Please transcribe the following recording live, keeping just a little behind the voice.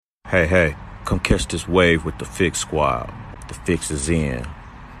Hey, come catch this wave with the Fix Squad. The Fix is in.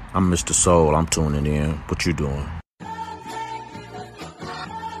 I'm Mr. Soul, I'm tuning in. What you doing?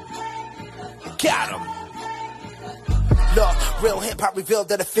 Got him. Look, real hip-hop revealed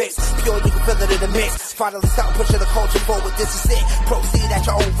that it fits. Pure, you can feel it in the mix. Finally stop pushing the culture forward, this is it. Proceed at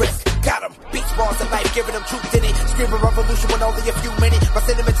your own risk. Got him. Beach bars of life, giving them truth in it. Screaming revolution when only a few minutes. My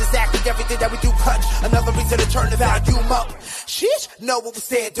sentiments exactly everything that we do clutch. Another reason to turn the volume up. Sheesh, know what we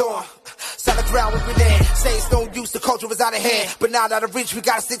stand on. Solid ground we land. Say it's no use, the culture was out of hand. But now out of reach, we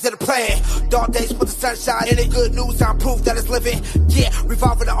gotta stick to the plan. Dark days with the sunshine in it. Good news, I'm proof that it's living. Yeah,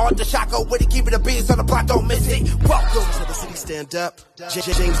 revolving the art, the shotgun with it. Keeping the beats on the block, don't miss it. Welcome to the city, stand up.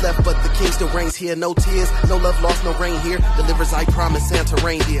 James left, but the king still reigns here. No tears, no love lost, no rain here. Delivers, I promise, Santa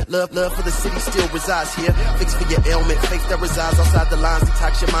reindeer. Love for the city still resides here. Fix for your ailment, faith that resides outside the lines.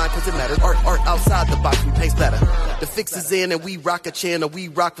 Detox your mind, cause it matters. Art outside the box, we paste better. The fix is in, and we rock a channel. We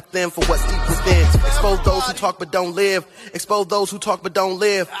rock with them for what's deep within. Expose those who talk but don't live. Expose those who talk but don't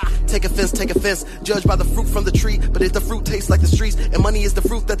live. Take offense, judged by the fruit from the tree. But if the fruit tastes like the streets, and money is the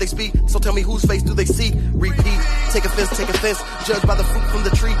fruit that they speak, so tell me whose face do they see? Repeat, take offense, judged by the fruit from the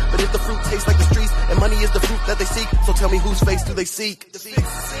tree. But if the fruit tastes like the streets, and money is the fruit that they seek, so tell me whose face do they seek?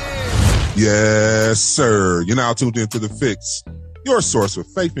 Yes, sir. You're now tuned into The Fix, your source for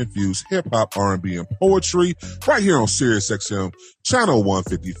faith-infused hip-hop, R&B, and poetry, right here on SiriusXM, Channel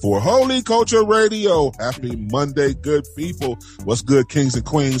 154, Holy Culture Radio. Happy Monday, good people. What's good, kings and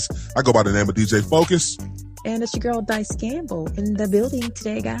queens? I go by the name of DJ Focus. And it's your girl, Dice Gamble, in the building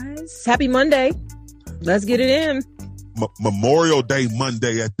today, guys. Happy Monday. Let's get it in. Memorial Day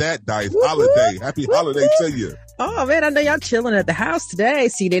Monday at that, Dice. Holiday. Happy holiday to you. Oh, man, I know y'all chilling at the house today.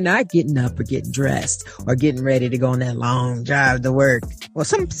 See, they're not getting up or getting dressed or getting ready to go on that long drive to work. Well,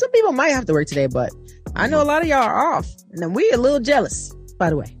 some people might have to work today, but I know a lot of y'all are off. And we a little jealous, by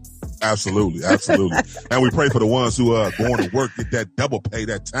the way. Absolutely. And we pray for the ones who are going to work, get that double pay,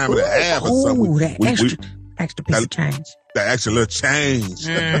 that time and a half or something. That extra piece of change. That extra little change.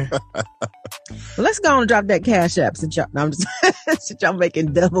 Well, let's go and drop that cash app since y'all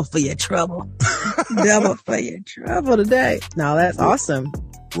making double for your trouble. Double for your trouble today. No, that's awesome.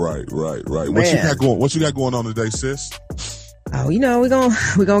 Right. What you got going on today, sis? Oh, we're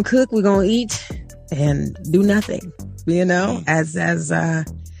gonna cook, we're gonna eat and do nothing,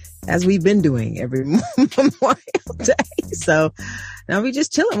 as we've been doing every Memorial Day. So now we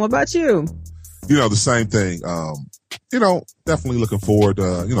just chilling. What about you? The same thing. Definitely looking forward to,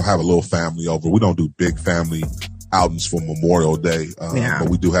 have a little family over. We don't do big family outings for Memorial Day, but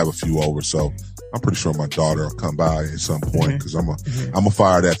we do have a few over. So I'm pretty sure my daughter will come by at some point because I'm gonna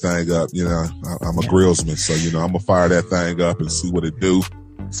fire that thing up. I'm a grillsman, so I'm gonna fire that thing up and see what it do.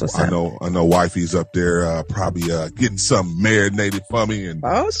 So I know wifey's up there, probably, getting something marinated for me and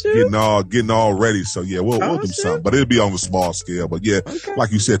getting all ready. So yeah, we'll do something, but it'll be on a small scale. But yeah,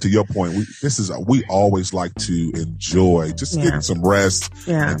 like you said, to your point, we always like to enjoy just getting some rest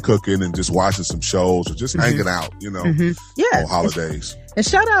and cooking and just watching some shows or just hanging out, on holidays. And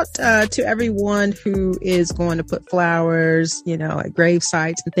shout out to everyone who is going to put flowers, at grave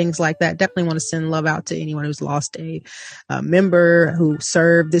sites and things like that. Definitely want to send love out to anyone who's lost a member who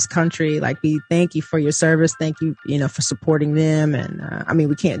served this country. Like, we thank you for your service. Thank you, for supporting them. And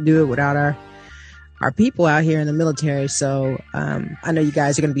we can't do it without our people out here in the military. So I know you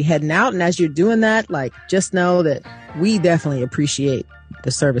guys are going to be heading out. And as you're doing that, just know that we definitely appreciate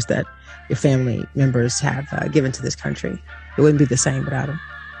the service that your family members have given to this country. It wouldn't be the same without him.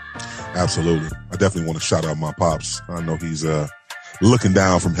 Absolutely. I definitely want to shout out my pops. I know he's looking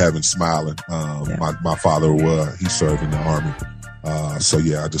down from heaven, smiling. My father, he served in the Army. So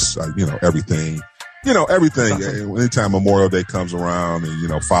yeah, I just, everything. Everything. Awesome. Anytime Memorial Day comes around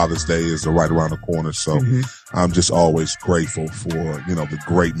and, Father's Day is right around the corner. So I'm just always grateful for, the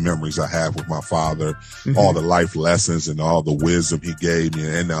great memories I have with my father, all the life lessons and all the wisdom he gave me.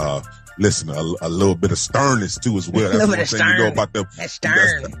 And, listen, a little bit of sternness too as well. That's one thing you know about them.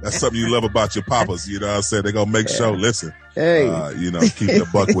 That's something you love about your papas. You know what I'm saying? They're going to make sure, listen, keep the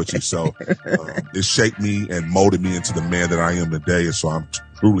buck with you. So it shaped me and molded me into the man that I am today. And so I'm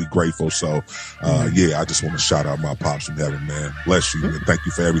truly grateful. So, I just want to shout out my pops from heaven, man. Bless you. And thank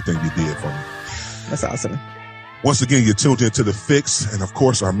you for everything you did for me. That's awesome. Once again, you're tuned into The Fix. And of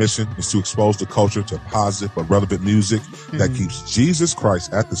course, our mission is to expose the culture to positive but relevant music that keeps Jesus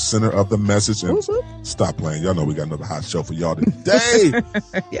Christ at the center of the message. And Stop playing. Y'all know we got another hot show for y'all today.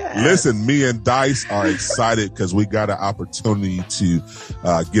 Yes. Listen, me and Dice are excited because we got an opportunity to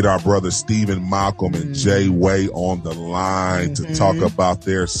get our brothers Stephen Malcolm and Jay Way on the line to talk about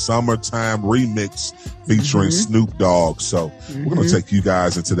their summertime remix featuring Snoop Dogg. So we're going to take you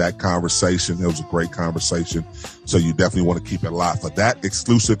guys into that conversation. It was a great conversation. So you definitely want to keep it locked for that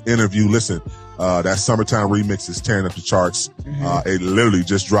exclusive interview. Listen, that summertime remix is tearing up the charts. It literally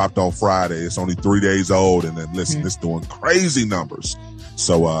just dropped on Friday. It's only 3 days old. And then listen, it's doing crazy numbers.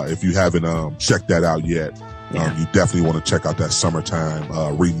 So if you haven't checked that out yet, you definitely want to check out that summertime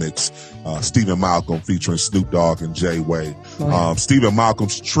remix. Stephen Malcolm featuring Snoop Dogg and Jay Way. Stephen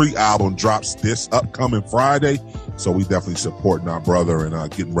Malcolm's Tree album drops this upcoming Friday. So we definitely supporting our brother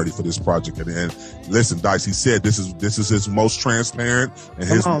and getting ready for this project. And listen, Dice, he said this is his most transparent and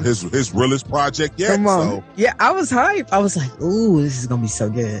his realest project yet. Come on. So. Yeah, I was hyped. I was like, ooh, this is going to be so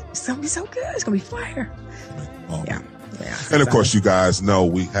good. It's going to be so good. It's going to be fire. Yeah. And of course, you guys know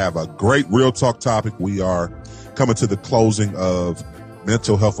we have a great Real Talk topic. We are coming to the closing of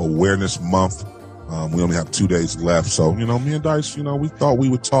Mental Health Awareness Month. We only have 2 days left. So, me and Dice, we thought we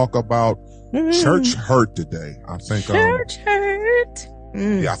would talk about church hurt today. I think church hurt.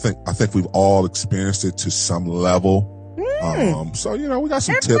 Yeah, I think we've all experienced it to some level. So we got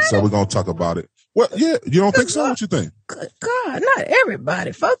some tips, so we're gonna talk about it. Well, yeah, you don't think so? What you think? Good God, not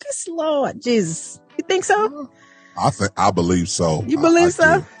everybody. Focus, Lord Jesus. You think so? I believe so. You believe so?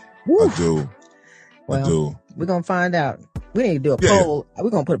 I do. Well, I do. We're gonna find out. We need to do a poll. We're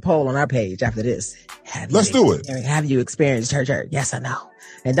gonna put a poll on our page after this. Let's do it. Have you experienced church hurt? Yes or no?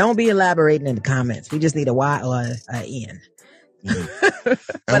 And don't be elaborating in the comments. We just need a Y or an N.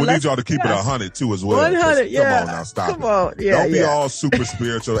 And we need y'all to keep it 100 too as well. 100, yeah. Come on now, stop Come on, yeah. Don't be all super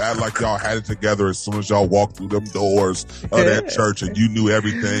spiritual. Act like y'all had it together as soon as y'all walked through them doors of that church and you knew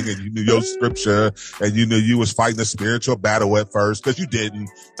everything and you knew your scripture and you knew you was fighting a spiritual battle at first because you didn't.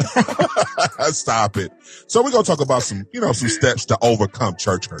 Stop it. So we're gonna talk about some steps to overcome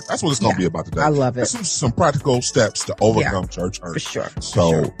church hurt. That's what it's gonna be about today. I love it. Some practical steps to overcome church hurt. For sure.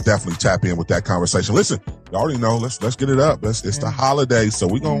 So definitely tap in with that conversation. Listen, you already know. Let's get it up. It's the holiday, so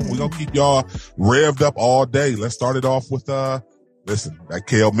we're gonna keep y'all revved up all day. Let's start it off with that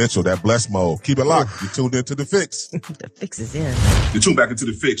Kel Mitchell, that Bless Mode. Keep it locked. You tuned into The Fix. The Fix is in. You tuned back into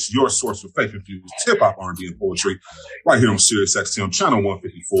The Fix, your source for faith-infused hip-hop, R&B, and poetry, right here on Sirius XM, channel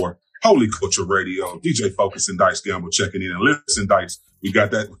 154, Holy Culture Radio. DJ Focus and Dice Gamble checking in. And listen, Dice, we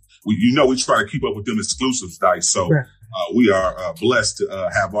got that. We try to keep up with them exclusives, Dice. So we are blessed to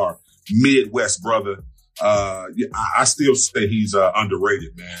have our Midwest brother. I still say he's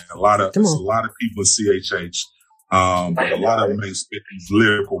underrated, man. A lot of people in CHH, but a lot of them ain't spit these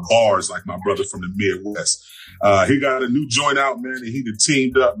lyrical bars like my brother from the Midwest. He got a new joint out, man, and he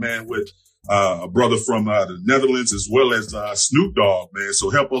teamed up, man, with a brother from the Netherlands as well as Snoop Dogg, man. So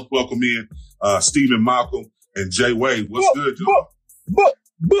help us welcome in Stephen Malcolm and Jay Way. What's good, y'all? What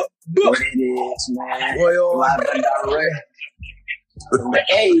it is, man. Boy, live and direct from the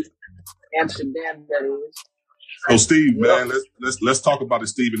Amsterdam, that is. So Steve, man, let's talk about it,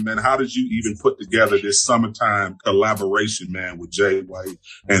 Stephen, man. How did you even put together this summertime collaboration, man, with Jay Way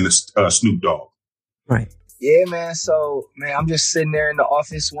and Snoop Dogg? Right. Yeah, man. So, man, I'm just sitting there in the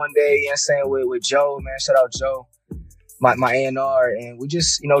office one day, with Joe, man. Shout out Joe, my A&R, and we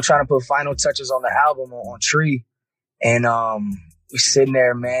just, trying to put final touches on the album on Tree. And we're sitting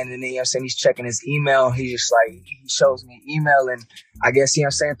there, man, and then, he's checking his email. He just he shows me an email, and I guess,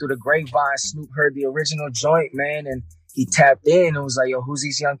 through the grapevine, Snoop heard the original joint, man, and he tapped in and was like, yo, who's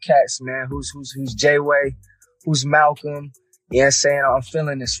these young cats, man? Who's Jay Way? Who's Malcolm? I'm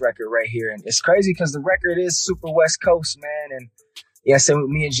feeling this record right here. And it's crazy because the record is super West Coast, man. And with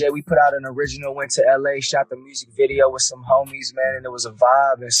me and Jay, we put out an original, went to LA, shot the music video with some homies, man, and it was a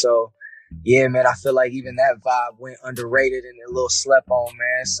vibe. And so, yeah, man, I feel like even that vibe went underrated and a little slept on,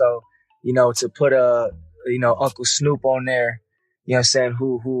 man. So, to put Uncle Snoop on there,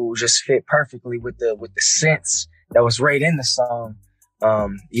 who just fit perfectly with the synths that was right in the song.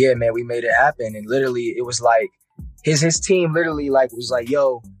 Man, we made it happen. And literally it was like his team literally was like,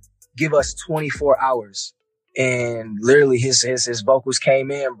 yo, give us 24 hours. And literally his vocals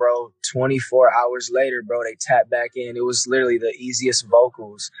came in, bro. 24 hours later, bro, they tapped back in. It was literally the easiest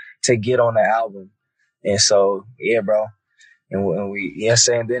vocals to get on the album. And so, yeah, bro. And we,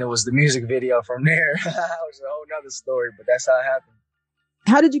 then it was the music video from there. It was a whole nother story, but that's how it happened.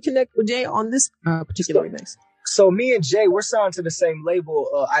 How did you connect with Jay on this particular remix? So me and Jay, we're signed to the same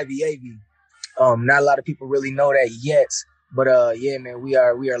label, IVAV. Not a lot of people really know that yet, but man, we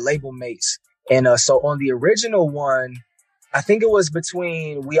are label mates. And so on the original one, I think it was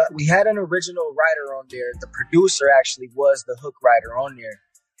between, we had an original writer on there. The producer actually was the hook writer on there.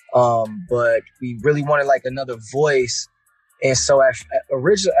 But we really wanted like another voice. And so at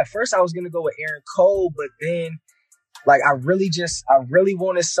first I was going to go with Aaron Cole, but then like I really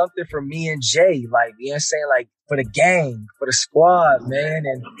wanted something for me and Jay, like, you know what I'm saying? Like for the gang, for the squad, man.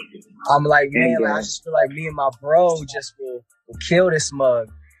 And I'm like, man, like, I just feel like me and my bro just will kill this mug.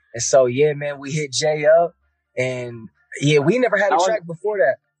 And so, yeah, man, we hit Jay up, and yeah, we never had a track before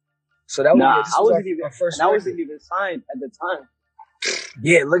that. So that was our first record. I wasn't even signed at the time.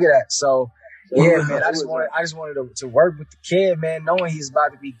 Yeah, look at that. So yeah, man, I just wanted to work with the kid, man, knowing he's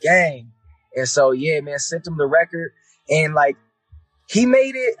about to be gang. And so, yeah, man, sent him the record, and like he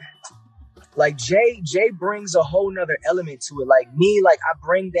made it like Jay brings a whole nother element to it. Like me, like I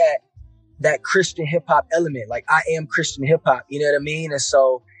bring that Christian hip hop element. Like I am Christian hip hop, you know what I mean? And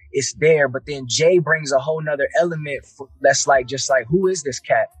so it's there, but then Jay brings a whole nother element that's like, just like, who is this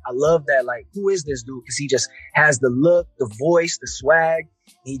cat? I love that. Like, who is this dude? Cause he just has the look, the voice, the swag.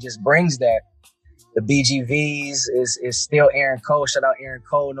 He just brings that. The BGVs is still Aaron Cole. Shout out Aaron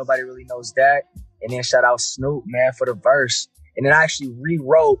Cole. Nobody really knows that. And then shout out Snoop, man, for the verse. And then I actually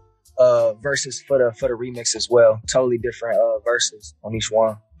rewrote verses for the remix as well. Totally different verses on each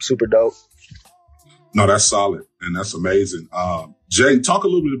one. Super dope. No, that's solid and that's amazing. Jay, talk a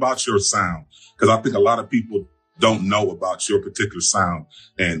little bit about your sound, because I think a lot of people don't know about your particular sound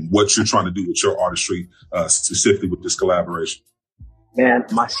and what you're trying to do with your artistry, specifically with this collaboration. Man,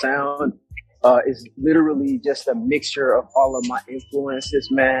 my sound is literally just a mixture of all of my influences,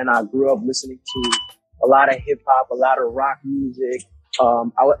 man. I grew up listening to a lot of hip hop, a lot of rock music.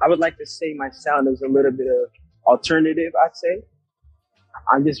 I would like to say my sound is a little bit of alternative, I'd say.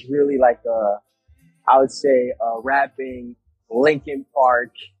 I'm just really like I would say rapping Linkin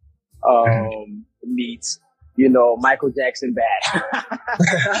Park meets, you know, Michael Jackson bad.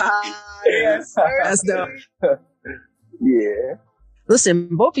 Yes, sir. That's dope. Yeah.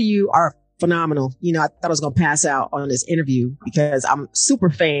 Listen, both of you are phenomenal. You know, I thought I was going to pass out on this interview because I'm super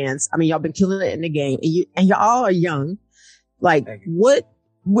fans. I mean, y'all been killing it in the game, and y'all are young. Like, what,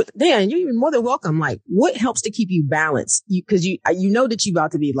 Dan, you're even more than welcome. Like, what helps to keep you balanced? Because you know that you're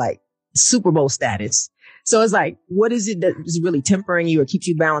about to be like Super Bowl status. So it's like, what is it that is really tempering you or keeps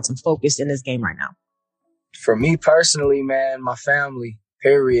you balanced and focused in this game right now? For me personally, man, my family,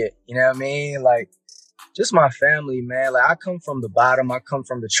 period. You know what I mean? Like, just my family, man. Like, I come from the bottom. I come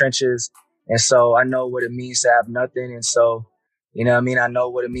from the trenches. And so I know what it means to have nothing. And so, you know what I mean? I know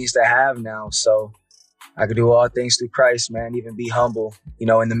what it means to have now. So I could do all things through Christ, man. Even be humble, you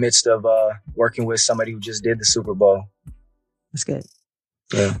know, in the midst of working with somebody who just did the Super Bowl. That's good.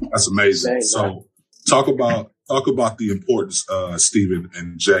 Yeah. That's amazing. So talk about the importance, Stephen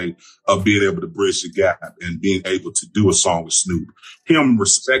and Jay, of being able to bridge the gap and being able to do a song with Snoop. Him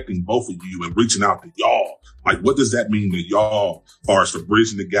respecting both of you and reaching out to y'all. Like, what does that mean to y'all as far as for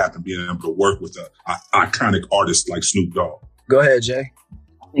bridging the gap and being able to work with an iconic artist like Snoop Dogg? Go ahead, Jay.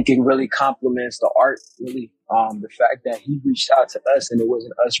 I think it really complements the art, really. The fact that he reached out to us and it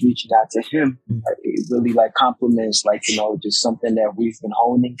wasn't us reaching out to him, it really like complements, like, you know, just something that we've been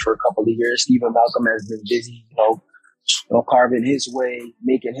honing for a couple of years. Stephen Malcolm has been busy, you know, carving his way,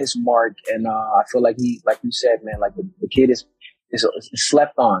 making his mark. And I feel like he, like you said, man, like the kid is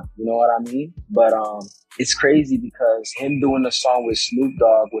slept on, you know what I mean? But it's crazy because him doing the song with Snoop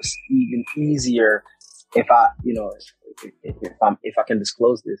Dogg was even easier if I can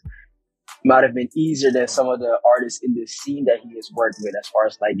disclose this. Might have been easier than some of the artists in this scene that he has worked with as far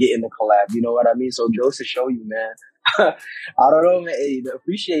as like getting the collab, you know what I mean? So goes to show you, man. I don't know, man. Hey, the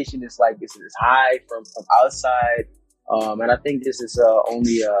appreciation is like, this is high from outside. And I think this is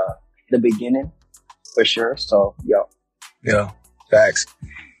only the beginning for sure. So, yo. Yeah, facts.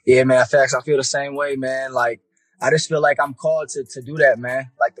 Yeah, man, facts. I feel the same way, man. Like, I just feel like I'm called to do that,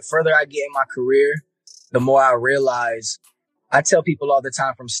 man. Like, the further I get in my career, the more I realize. I tell people all the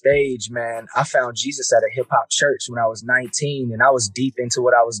time from stage, man, I found Jesus at a hip hop church when I was 19, and I was deep into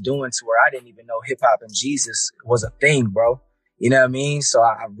what I was doing to where I didn't even know hip hop and Jesus was a thing, bro. You know what I mean? So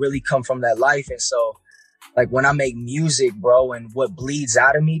I really come from that life. And so like when I make music, bro, and what bleeds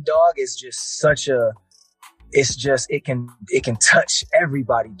out of me, dog, is just it can touch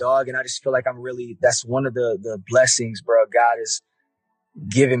everybody, dog. And I just feel like that's one of the blessings, bro. God is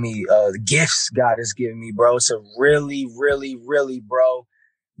giving me, the gifts God has given me, bro, to really, really, really, bro,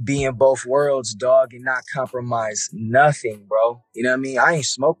 be in both worlds, dog, and not compromise nothing, bro. You know what I mean? I ain't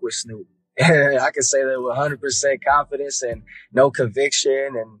smoke with Snoop. I can say that with 100% confidence and no conviction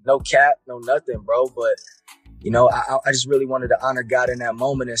and no cap, no nothing, bro. But you know, I just really wanted to honor God in that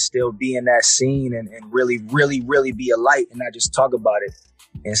moment and still be in that scene and really, really, really be a light and not just talk about it.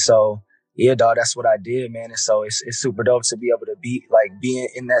 And so, yeah, dog, that's what I did, man. And so it's super dope to be able to be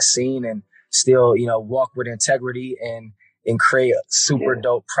in that scene and still, you know, walk with integrity and create a super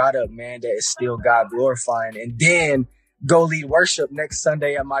dope product, man, that is still God glorifying. And then go lead worship next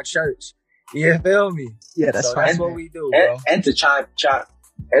Sunday at my church. You feel me? Yeah, that's That's what we do, bro. And to chime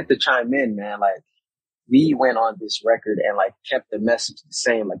in, man, like we went on this record and like kept the message the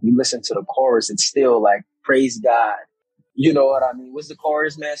same. Like you listen to the chorus, it's still like praise God. You know what I mean? What's the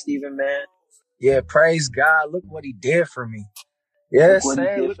chorus, man, Stephen, man? Yeah, praise God. Look what he did for me. Yeah,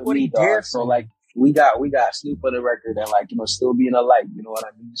 look what he did. So like we got Snoop on the record and like, you know, still being a light, you know what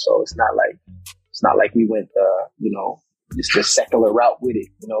I mean? So it's not like we went you know, just the secular route with it,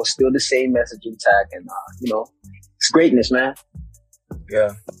 you know, still the same message intact and you know, it's greatness, man.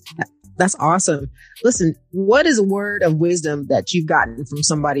 Yeah. That's awesome. Listen, what is a word of wisdom that you've gotten from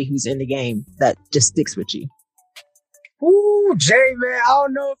somebody who's in the game that just sticks with you? Ooh, Jay, man, I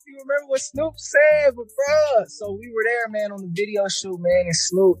don't know if you remember what Snoop said, but bruh, so we were there, man, on the video shoot, man, and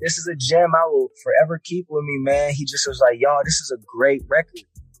Snoop, this is a gem I will forever keep with me, man. He just was like, y'all, this is a great record.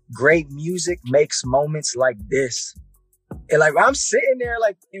 Great music makes moments like this. And like, I'm sitting there,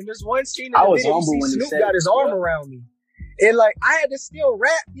 like, in this one scene in the video, you see Snoop got his arm around me. And like, I had to still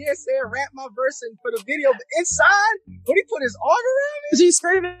rap my verse in for the video, but inside, when he put his arm around me, Was he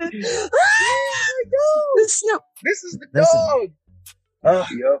screaming? This Snoop. This is the dog.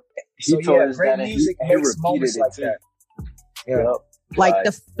 Yep. So yeah, great music makes moments like that. Yeah. Yep. Like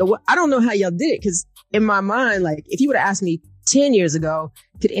I don't know how y'all did it, because in my mind, like if you would have asked me 10 years ago,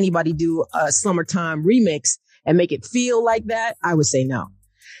 could anybody do a summertime remix and make it feel like that? I would say no.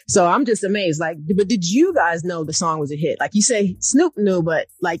 So I'm just amazed. Like, but did you guys know the song was a hit? Like you say, Snoop knew, but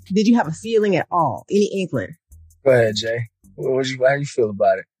like, did you have a feeling at all? Any inkling? Go ahead, Jay. How do you feel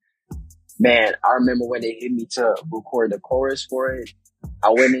about it? Man, I remember when they hit me to record the chorus for it. I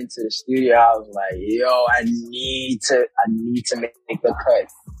went into the studio. I was like, yo, I need to make the cut.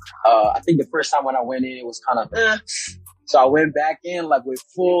 I think the first time when I went in, it was kind of, So I went back in like with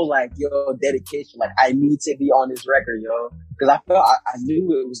full, like, yo, dedication. Like, I need to be on this record, yo. Cause I felt, I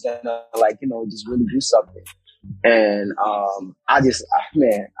knew it was gonna, like, you know, just really do something. And, I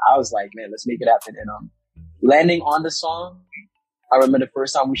was like, man, let's make it happen. And, landing on the song, I remember the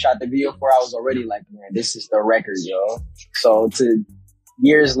first time we shot the video for, I was already like, man, this is the record, yo. So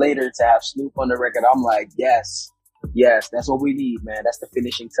years later to have Snoop on the record, I'm like, yes, that's what we need, man. That's the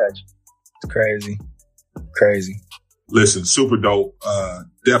finishing touch. It's crazy. Listen, super dope.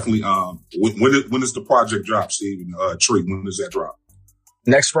 Definitely. When does the project drop, Stephen? Tree, when does that drop?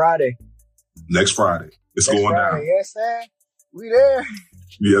 Next Friday. It's going down. Yes, sir. We there.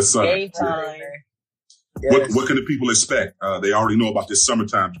 Yes, sir. Anytime. Yes. What can the people expect? They already know about this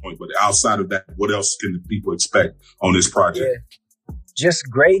summertime joint, but outside of that, what else can the people expect on this project? Yeah. Just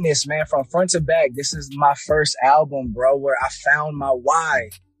greatness, man, from front to back. This is my first album, bro, where I found my why.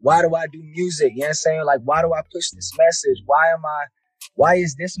 Why do I do music? You know what I'm saying? Like, why do I push this message? Why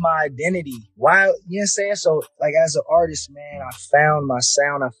is this my identity? Why, you know what I'm saying? So, like, as an artist, man, I found my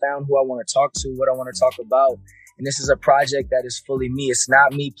sound. I found who I want to talk to, what I want to talk about. And this is a project that is fully me. It's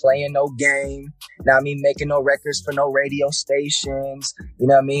not me playing no game, not me making no records for no radio stations. You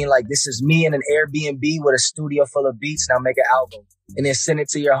know what I mean? Like, this is me in an Airbnb with a studio full of beats, and I'll make an album and then send it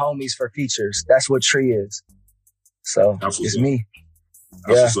to your homies for features. That's what Tree is. So it's me.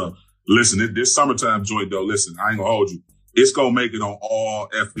 That's what's up. Listen, this summertime joint though, listen, I ain't gonna hold you. It's gonna make it on all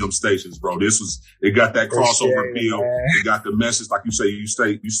FM stations, bro. It got that crossover feel. It got the message, like you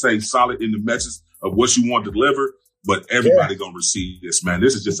say, you stay solid in the message of what you want to deliver, but everybody gonna receive this, man.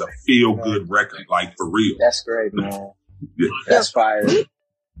 This is just a feel good record, like for real. That's great, man. That's fire.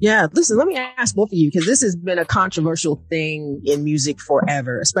 Yeah, listen, let me ask both of you, because this has been a controversial thing in music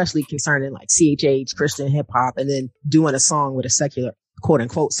forever, especially concerning like CHH, Christian hip hop, and then doing a song with a secular, quote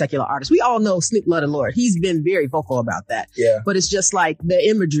unquote, secular artist. We all know Snoop love the Lord. He's been very vocal about that. Yeah. But it's just like the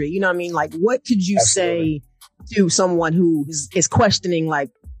imagery, you know what I mean? Like, what could you say to someone who is questioning, like,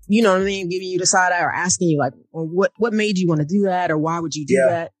 you know what I mean, giving you the side eye or asking you like, well, what made you want to do that, or why would you do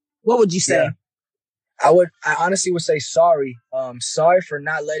that? What would you say? Yeah. I honestly would say sorry. Sorry for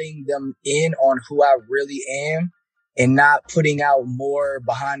not letting them in on who I really am and not putting out more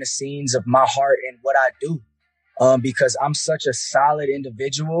behind the scenes of my heart and what I do. Because I'm such a solid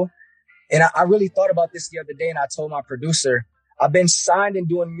individual. And I really thought about this the other day, and I told my producer, I've been signed and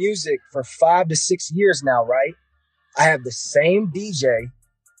doing music for 5 to 6 years now, right? I have the same DJ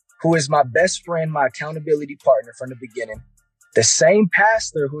who is my best friend, my accountability partner from the beginning. The same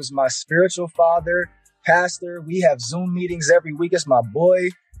pastor who's my spiritual father, pastor. We have Zoom meetings every week. It's my boy.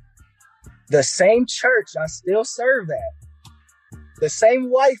 The same church, I still serve at. The same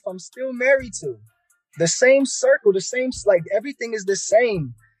wife I'm still married to. The same circle, the same, like everything is the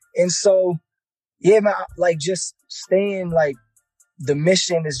same. And so, yeah, man, like just staying, like the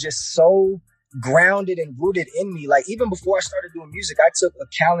mission is just so grounded and rooted in me. Like even before I started doing music, I took a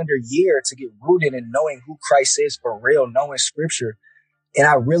calendar year to get rooted in knowing who Christ is for real, knowing scripture. And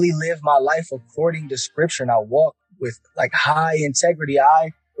I really live my life according to scripture. And I walk with like high integrity.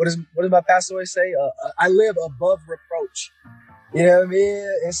 What does my pastor always say? I live above reproach. You know what I mean?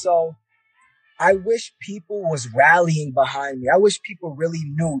 And so I wish people was rallying behind me. I wish people really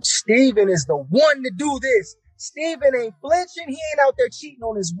knew Stephen is the one to do this. Stephen ain't flinching. He ain't out there cheating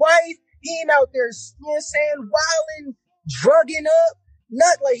on his wife. He ain't out there, you know what I'm saying, wilding, drugging up.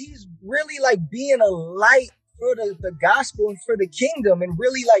 Not like he's really like being a light for the gospel and for the kingdom, and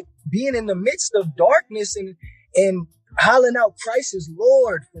really like being in the midst of darkness and hollering out Christ is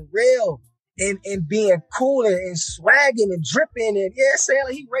Lord for real, and being cool and swagging and dripping, and yeah, saying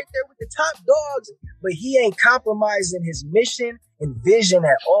like he right there with the top dogs, but he ain't compromising his mission and vision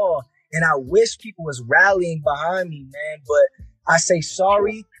at all. And I wish people was rallying behind me, man. But I say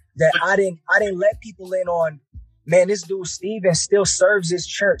sorry that I didn't let people in on, man, this dude Stephen still serves his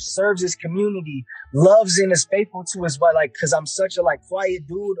church, serves his community, loves and is faithful to his wife, like, cause I'm such a like quiet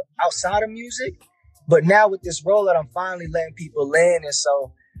dude outside of music. But now with this role that I'm finally letting people in, and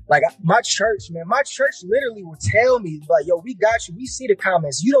so like my church literally will tell me like, yo, we got you. We see the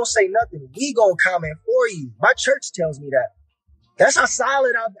comments. You don't say nothing. We gonna comment for you. My church tells me that. That's how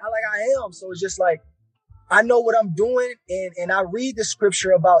solid I am. So it's just like, I know what I'm doing. And I read the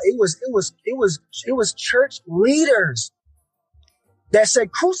scripture about, it was church leaders that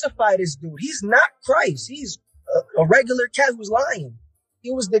said, crucify this dude. He's not Christ. He's a regular cat who's lying.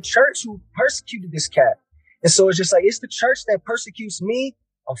 It was the church who persecuted this cat. And so it's just like, it's the church that persecutes me.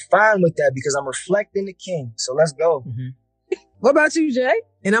 I'm fine with that because I'm reflecting the king. So let's go. Mm-hmm. What about you, Jay?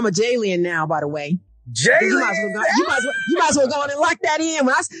 And I'm a J-Lian now, by the way. Jay, you might as well go on and lock that in.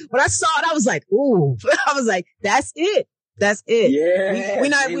 When I saw it, I was like, ooh. I was like, that's it. That's it. Yeah. We're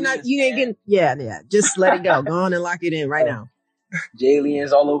not, you ain't getting, yeah. Just let it go. Go on and lock it in right now.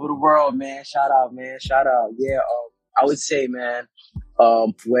 J-Lians all over the world, man. Shout out, man. Shout out. Yeah. I would say, man,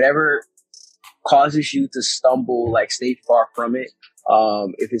 whatever causes you to stumble, like stay far from it.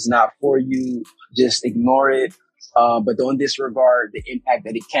 If it's not for you, just ignore it. But don't disregard the impact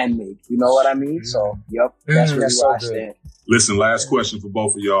that it can make. You know what I mean? So, yep, that's really where I stand. Listen, last question for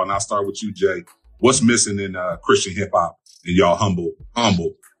both of y'all, and I'll start with you, Jay. What's missing in Christian hip hop in y'all humble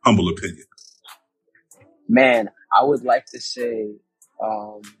opinion? Man, I would like to say,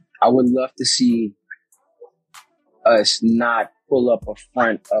 I would love to see us not pull up a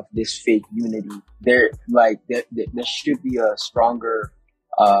front of this fake unity. There should be a stronger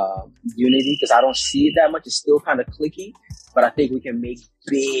unity, because I don't see it that much. It's still kind of cliquey, but I think we can make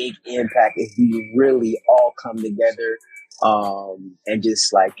big impact if we really all come together, and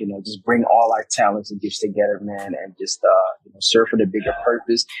just like, just bring all our talents and gifts together, man, and just, serve for the bigger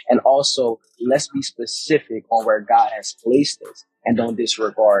purpose. And also, let's be specific on where God has placed us and don't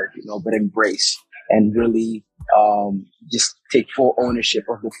disregard, but embrace and really, just take full ownership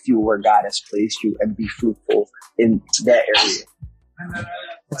of the field where God has placed you and be fruitful in that area.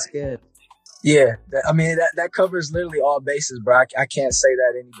 That's good. Yeah. That covers literally all bases, bro. I can't say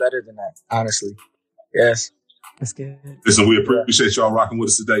that any better than that, honestly. Yes. That's good. Listen, we appreciate y'all rocking with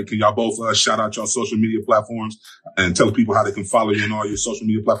us today. Can y'all both shout out your social media platforms and tell people how they can follow you on all your social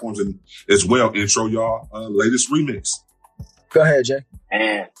media platforms, and as well intro y'all latest remix? Go ahead, Jay.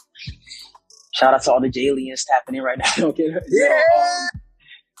 And shout out to all the J-Lians tapping in right now. Okay. Yeah.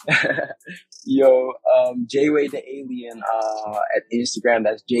 Yo, J-Way the Alien, at Instagram.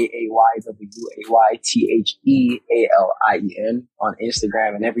 That's JAYWAYTHEALIEN on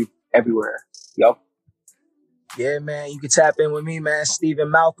Instagram and everywhere. Yo. Yeah, man. You can tap in with me, man. Stephen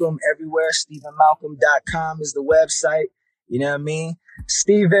Malcolm everywhere. StephenMalcolm.com is the website. You know what I mean?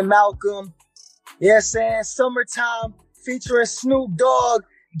 Stephen Malcolm. Yeah, saying Summertime featuring Snoop Dogg,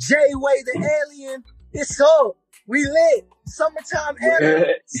 J-Way the Alien. It's up. We lit. Summertime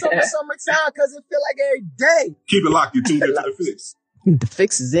era. Summertime, because it feel like every day. Keep it locked. You tuned into The Fix. The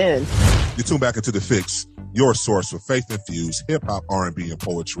Fix is in. You tune back into The Fix, your source for faith-infused hip-hop, R&B, and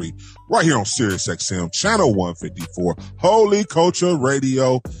poetry, right here on SiriusXM, channel 154, Holy Culture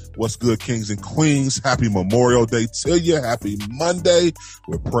Radio. What's good, kings and queens? Happy Memorial Day to you. Happy Monday.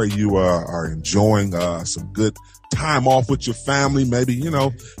 We pray you are enjoying some good time off with your family, maybe,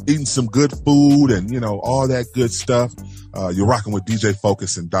 eating some good food and, all that good stuff. You're rocking with DJ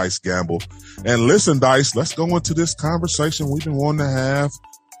Focus and Dice Gamble. And listen, Dice, let's go into this conversation we've been wanting to have.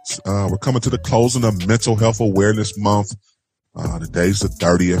 We're coming to the closing of Mental Health Awareness Month. Today's the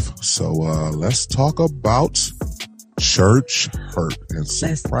 30th. So let's talk about church hurt and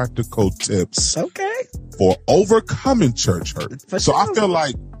some practical tips for overcoming church hurt. So I feel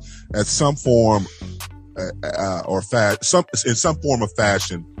like at some form in some form of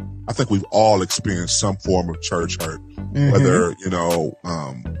fashion, I think we've all experienced some form of church hurt. Whether,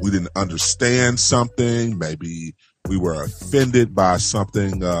 we didn't understand something, maybe we were offended by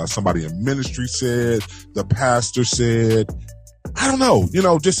something somebody in ministry said, the pastor said. I don't know,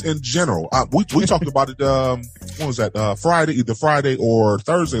 just in general. We talked about it, when was that? Either Friday or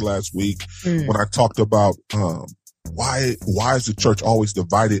Thursday last week when I talked about why is the church always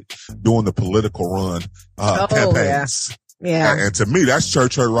divided during the political run campaigns? Yeah. And to me, that's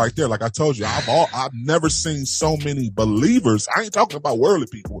church hurt right there. Like I told you, I've never seen so many believers. I ain't talking about worldly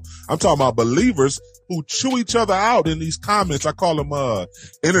people. I'm talking about believers who chew each other out in these comments. I call them,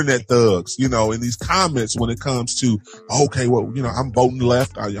 internet thugs, in these comments when it comes to, okay, well, I'm voting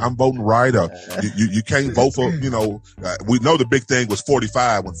left. I'm voting right. You can't vote for, we know the big thing was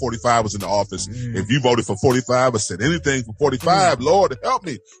 45 when 45 was in the office. If you voted for 45 or said anything for 45, Lord help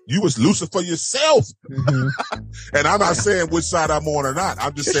me, you was Lucifer yourself. And I'm not saying which side I'm on or not.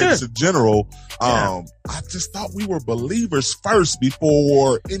 I'm just saying it's in general. I just thought we were believers first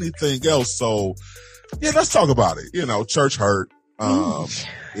before anything else. So yeah, let's talk about it. Church hurt.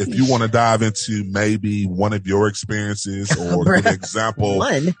 If you want to dive into maybe one of your experiences or an example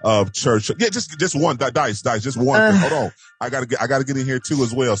of church. Yeah, just one. Dice, just one. Hold on. I gotta get in here too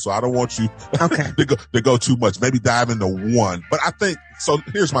as well. So I don't want you to go too much. Maybe dive into one. But I think, so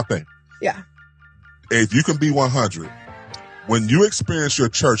here's my thing. Yeah. If you can be 100, when you experience your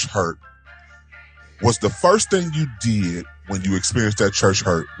church hurt, was the first thing you did when you experienced that church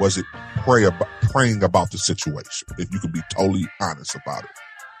hurt, was it praying about the situation? If you could be totally honest about it.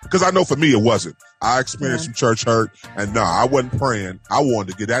 Because I know for me, it wasn't. I experienced some church hurt, and I wasn't praying. I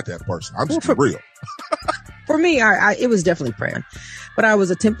wanted to get at that person. I'm just real. For me, it was definitely praying. But I was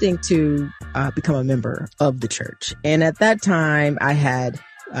attempting to become a member of the church. And at that time, I had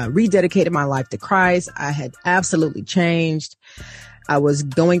rededicated my life to Christ. I had absolutely changed. I was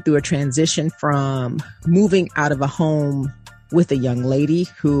going through a transition from moving out of a home with a young lady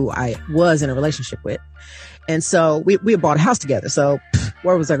who I was in a relationship with. And so we had bought a house together. So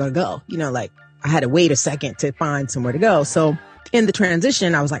where was I going to go? I had to wait a second to find somewhere to go. So in the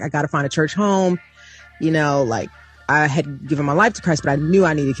transition, I was like, I got to find a church home. I had given my life to Christ, but I knew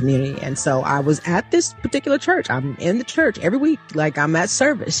I needed community. And so I was at this particular church. I'm in the church every week. I'm at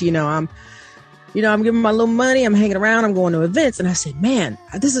service, I'm giving my little money. I'm hanging around. I'm going to events. And I said, man,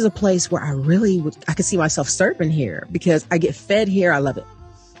 this is a place where I could see myself serving here because I get fed here. I love it.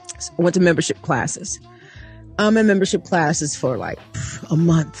 So I went to membership classes. I'm in membership classes for a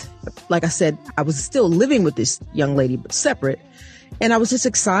month. Like I said, I was still living with this young lady, but separate. And I was just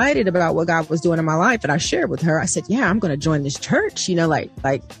excited about what God was doing in my life. And I shared with her, I said, yeah, I'm going to join this church.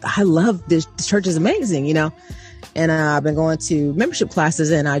 I love this. This church is amazing, And I've been going to membership classes,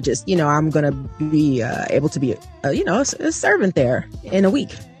 and I just, I'm going to be able to be, a servant there in a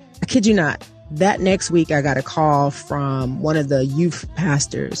week. I kid you not. That next week, I got a call from one of the youth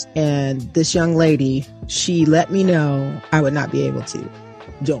pastors, and this young lady, she let me know I would not be able to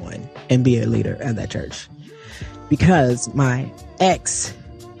join and be a leader at that church because my ex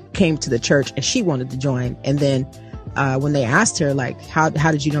came to the church and she wanted to join. And then when they asked her, how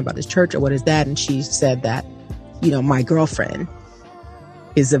did you know about this church or what is that? And she said that, my girlfriend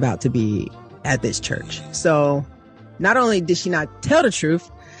is about to be at this church. So not only did she not tell the truth,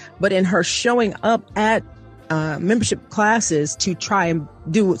 but in her showing up at membership classes to try and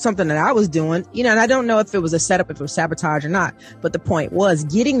do something that I was doing, and I don't know if it was a setup, if it was sabotage or not. But the point was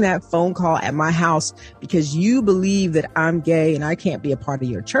getting that phone call at my house because you believe that I'm gay and I can't be a part of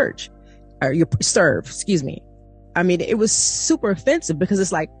your church or excuse me. I mean, it was super offensive because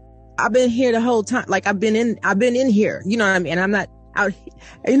it's I've been here the whole time. I've been in here, you know what I mean? And I'm not out,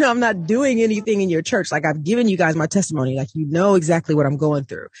 I'm not doing anything in your church. I've given you guys my testimony. Exactly what I'm going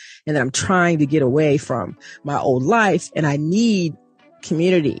through and that I'm trying to get away from my old life and I need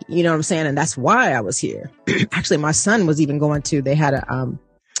community. You know what I'm saying? And that's why I was here. Actually, my son was even going to, they had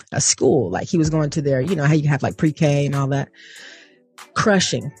a school, he was going to their, how you have pre-K and all that.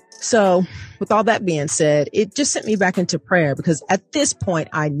 Crushing. So with all that being said, it just sent me back into prayer because at this point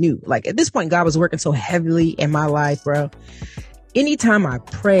I knew, at this point, God was working so heavily in my life, bro. Anytime I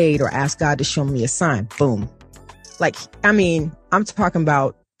prayed or asked God to show me a sign, boom, Like, I mean, I'm talking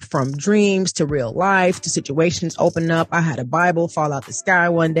about from dreams to real life to situations open up. I had a Bible fall out the sky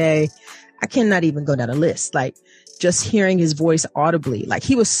one day. I cannot even go down a list. Like, just hearing his voice audibly, like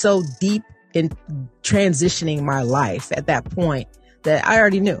he was so deep in transitioning my life at that point that I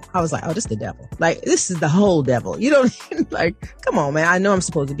already knew. I was like, oh, this is the devil. Like, this is the whole devil. You don't like, come on, man. I know I'm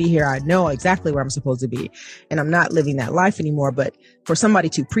supposed to be here. I know exactly where I'm supposed to be. And I'm not living that life anymore. But for somebody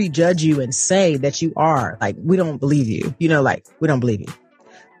to prejudge you and say that you are, like, we don't believe you, you know, like, we don't believe you.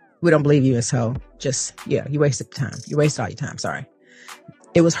 We don't believe you. And so just, yeah, you wasted time. You wasted all your time. Sorry.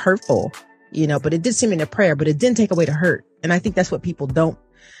 It was hurtful, you know, but it did seem in a prayer, but it didn't take away the hurt. And I think that's what people don't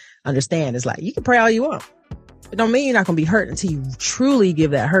understand. Is like, you can pray all you want. It don't mean you're not going to be hurt until you truly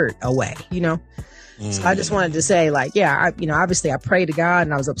give that hurt away, you know? So I just wanted to say, like, yeah, you know, obviously I prayed to God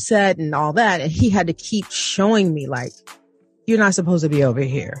and I was upset and all that. And he had to keep showing me, like, you're not supposed to be over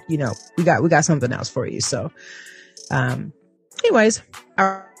here. You know, we got something else for you. So, anyways.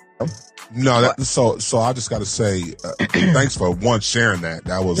 No, so I just got to say, thanks for sharing that.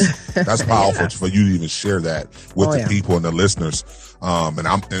 That's powerful for you to even share that with the people and the listeners.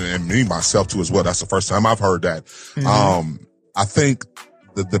 And me myself too as well. That's the first time I've heard that. I think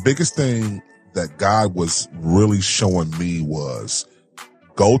the biggest thing that God was really showing me was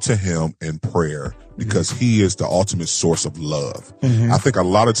go to him in prayer because he is the ultimate source of love. I think a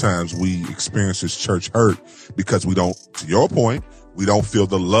lot of times we experience this church hurt because we don't, to your point, we don't feel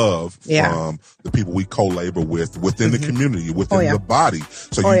the love from the people we co-labor with within the community, within the body.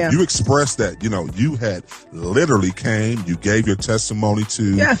 So you expressed that, you know, you had literally came, you gave your testimony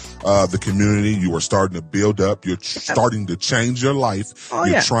to the community. You were starting to build up. You're starting to change your life.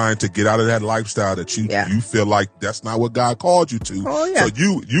 You're trying to get out of that lifestyle that you feel like that's not what God called you to. So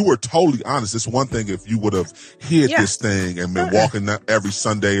you were totally honest. It's one thing if you would have hid this thing and been walking every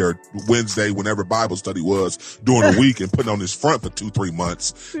Sunday or Wednesday, whenever Bible study was during the week and putting on this front for 2-3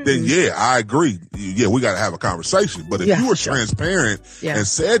 months, then I agree. We got to have a conversation. But if you were transparent and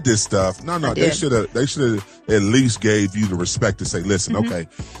said this stuff, they should have at least gave you the respect to say, listen, okay,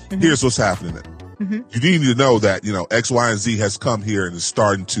 here's what's happening. You need to know that, you know, X, Y, and Z has come here and is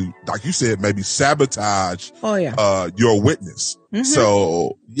starting to, like you said, maybe sabotage your witness.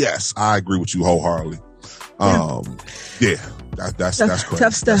 So yes, I agree with you wholeheartedly. That's crazy.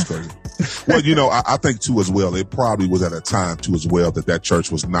 Tough stuff. That's crazy. Well, you know, I think too as well, it probably was at a time too as well that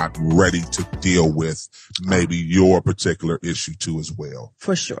church was not ready to deal with maybe your particular issue too as well.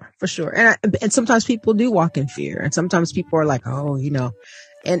 For sure. And sometimes people do walk in fear, and sometimes people are like, oh, you know,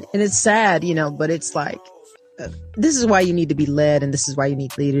 and it's sad, you know, but it's like, this is why you need to be led, and this is why you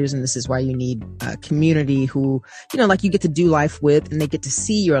need leaders, and this is why you need a community who, you know, like you get to do life with, and they get to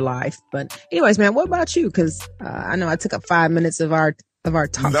see your life. But anyways, man, what about you? Because I know I took up 5 minutes of our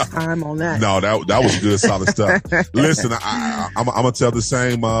talk time on that. No, that was good, solid stuff. Listen, I'm gonna tell the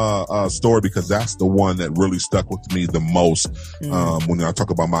same story because that's the one that really stuck with me the most. When I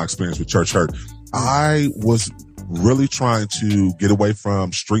talk about my experience with church hurt, I was really trying to get away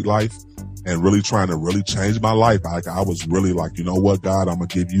from street life and really trying to really change my life. I was really like, you know what, God, I'm gonna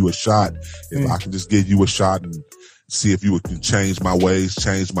give you a shot. If I can just give you a shot and see if you can change my ways,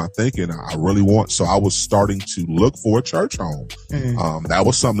 change my thinking. I really want. So I was starting to look for a church home. That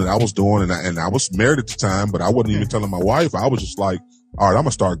was something that I was doing, and I was married at the time, but I wasn't even telling my wife. I was just like, all right, I'm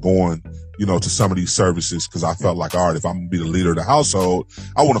gonna start going, you know, to some of these services because I felt like, all right, if I'm gonna be the leader of the household,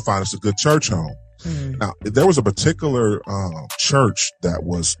 I want to find us a good church home. Now, there was a particular church that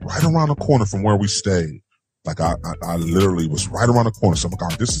was right around the corner from where we stayed. Like I literally was right around the corner. So I'm like, all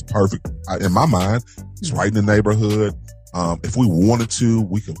right, this is perfect. In my mind, it's right in the neighborhood. If we wanted to,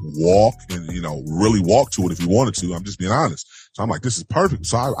 we could walk and, you know, really walk to it if we wanted to. I'm just being honest. So I'm like, this is perfect.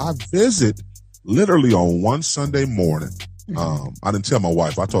 So I visit literally on one Sunday morning. I didn't tell my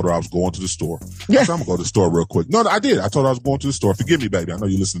wife. I told her I was going to the store. I said, I'm gonna go to the store real quick. No, I did. I told her I was going to the store. Forgive me, baby. I know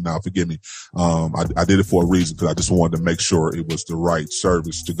you're listening now. Forgive me. I did it for a reason because I just wanted to make sure it was the right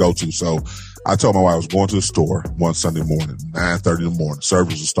service to go to. So I told my wife I was going to the store one Sunday morning, 9:30 in the morning.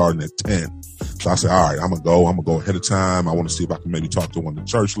 Service was starting at 10. So I said, all right, I'm gonna go ahead of time. I want to see if I can maybe talk to one of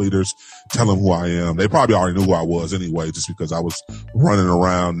the church leaders, tell them who I am. They probably already knew who I was anyway, just because I was running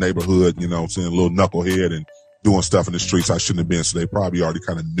around neighborhood, you know, saying a little knucklehead and doing stuff in the streets I shouldn't have been. So they probably already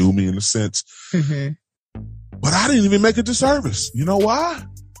kind of knew me in a sense. But I didn't even make it to service. You know why?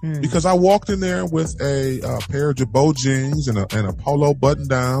 Because I walked in there with a pair of Jabot jeans and a polo button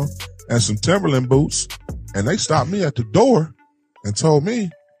down and some Timberland boots. And they stopped me at the door and told me,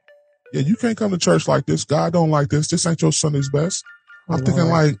 yeah, you can't come to church like this. God don't like this. This ain't your Sunday's best. I'm thinking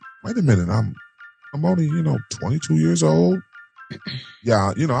like, wait a minute. I'm only, 22 years old.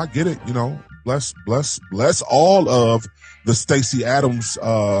 Yeah, I get it, bless all of the Stacey Adams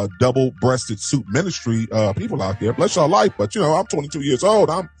double-breasted suit ministry people out there. Bless your life. But I'm 22 years old.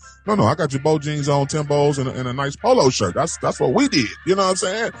 I got Jabot jeans on, Timbos, and a nice polo shirt. That's what we did. You know what I'm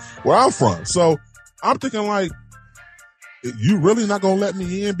saying? Where I'm from. So I'm thinking like, you really not gonna let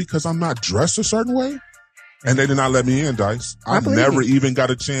me in because I'm not dressed a certain way? And they did not let me in, Dice. I never even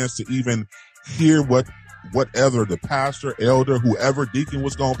got a chance to even hear whatever the pastor, elder, whoever deacon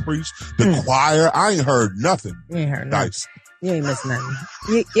was gonna preach, the choir. I ain't heard nothing. You ain't heard nothing. Dice. You ain't missed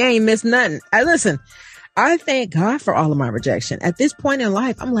nothing. You ain't missed nothing. Listen, I thank God for all of my rejection. At this point in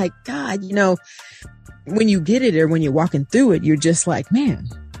life, I'm like, God, when you get it or when you're walking through it, you're just like, man,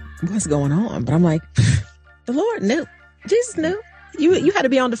 what's going on? But I'm like, the Lord knew. Jesus knew. You had to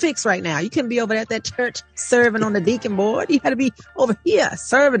be on the fix right now. You couldn't be over at that church serving on the deacon board. You had to be over here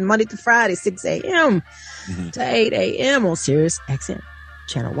serving Monday to Friday, 6 a.m. to 8 a.m. on Sirius XM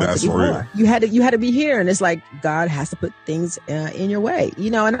channel 154. You had to be here, and it's like God has to put things in your way,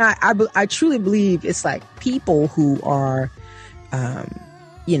 and I truly believe it's like people who are,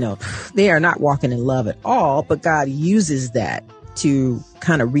 they are not walking in love at all, but God uses that to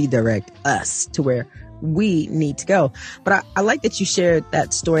kind of redirect us to where we need to go. But I like that you shared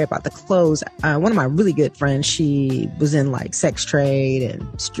that story about the clothes. One of my really good friends, she was in like sex trade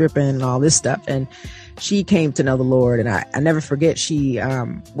and stripping and all this stuff. And she came to know the Lord. And I never forget, she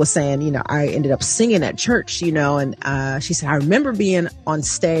was saying, I ended up singing at church, and she said, I remember being on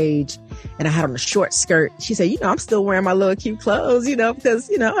stage and I had on a short skirt. She said, I'm still wearing my little cute clothes, because,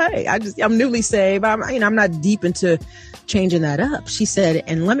 hey, I'm newly saved. I'm not deep into changing that up. She said,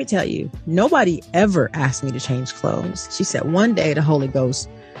 and let me tell you, nobody ever asked me to change clothes. She said, one day the Holy Ghost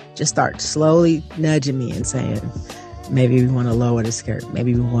just started slowly nudging me and saying, maybe we want to lower the skirt.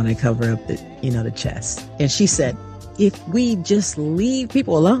 Maybe we want to cover up the chest. And she said, if we just leave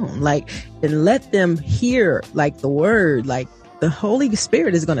people alone, and let them hear the word, the Holy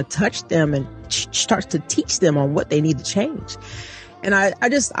Spirit is going to touch them and starts to teach them on what they need to change. And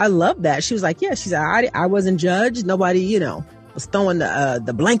I love that. She was like, yeah, she said, I wasn't judged. Nobody, was throwing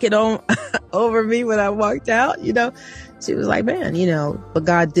the blanket on over me when I walked out, She was like, man, but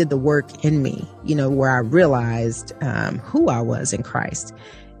God did the work in me, where I realized, who I was in Christ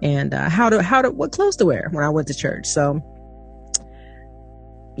and, what clothes to wear when I went to church. So,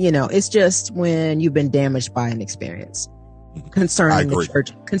 it's just when you've been damaged by an experience concerning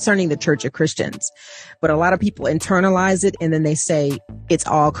the church of Christians. But a lot of people internalize it and then they say it's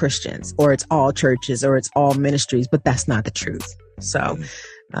all Christians or it's all churches or it's all ministries, but that's not the truth. So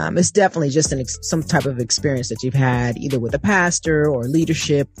it's definitely just some type of experience that you've had either with a pastor or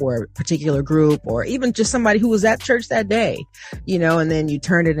leadership or a particular group or even just somebody who was at church that day, and then you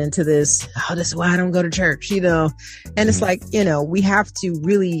turn it into this is why I don't go to church, and it's like, we have to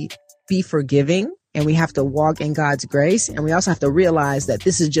really be forgiving. And we have to walk in God's grace. And we also have to realize that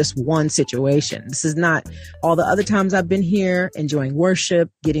this is just one situation. This is not all the other times I've been here enjoying worship,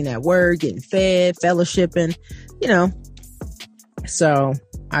 getting that word, getting fed, fellowshipping, So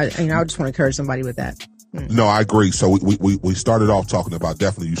I just want to encourage somebody with that. No, I agree. So we started off talking about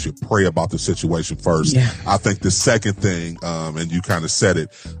definitely you should pray about the situation first. Yeah. I think the second thing, and you kind of said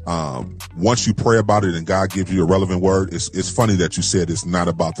it, once you pray about it and God gives you a relevant word, it's funny that you said it's not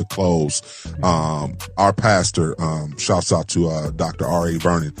about the clothes. Our pastor, shouts out to, Dr. R.A.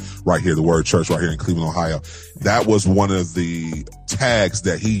 Vernon right here, the Word Church right here in Cleveland, Ohio. That was one of the tags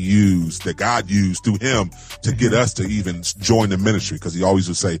that that God used through him to get us to even join the ministry. Cause he always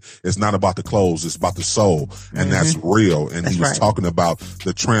would say, it's not about the clothes, it's about the soul. And that's real. And he was talking about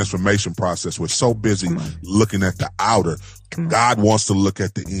the transformation process. We're so busy looking at the outer. God wants to look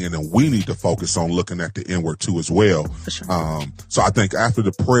at the end, and we need to focus on looking at the inward too as well. Sure. So I think after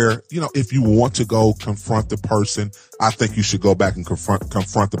the prayer, if you want to go confront the person, I think you should go back and confront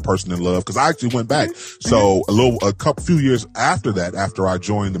the person in love. Cause I actually went back. So few years after that, after I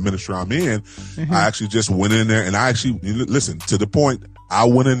joined the ministry I'm in, I actually just went in there and I actually, listen, to the point, I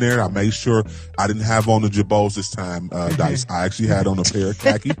went in there. I made sure I didn't have on the Jabots this time, Dice. I actually had on a pair of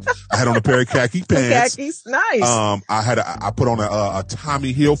khaki. I had on a pair of khaki pants. Khakis, nice. I put on a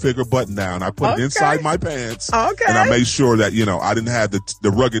Tommy Hilfiger button down. I put it inside my pants. Okay. And I made sure that, I didn't have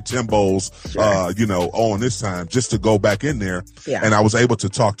the rugged Timbos, on this time just to go back in there. Yeah. And I was able to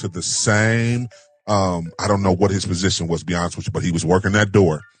talk to the same, I don't know what his position was, to be honest with you, but he was working that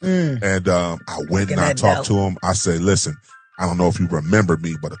door. And, I went and I talked to him. I said, listen, I don't know if you remember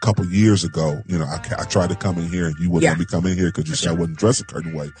me, but a couple years ago, I tried to come in here and you wouldn't let me come in here because you said I wouldn't dress a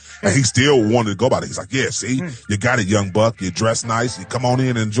certain way. And he still wanted to go about it. He's like, yeah, see, you got it, young buck. You dress nice. You come on in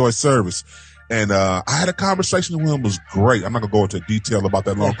and enjoy service. And I had a conversation with him. It was great. I'm not going to go into detail about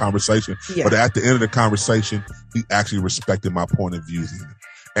that long conversation, but at the end of the conversation, he actually respected my point of view.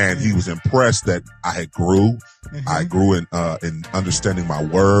 And he was impressed that I had grew. I grew in understanding my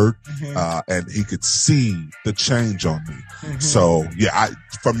word. And he could see the change on me. So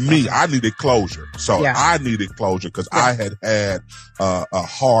for me, I needed closure. So I needed closure because I had a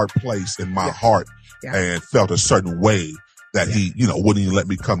hard place in my heart and felt a certain way that he, wouldn't even let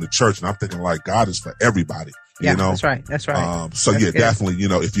me come to church. And I'm thinking like, God is for everybody. You know? That's right. That's right. So that's good. Definitely,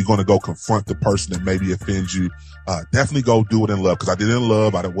 if you're going to go confront the person that maybe offends you, definitely go do it in love. Cause I did it in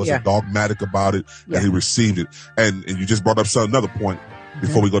love. I wasn't dogmatic about it and he received it. And you just brought up another point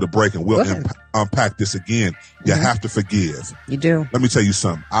before we go to break and we'll unpack this again. You have to forgive. You do. Let me tell you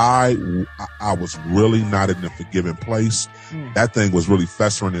something. I was really not in the forgiving place. That thing was really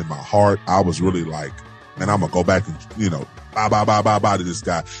festering in my heart. I was really like, man, I'm gonna go back and, bye to this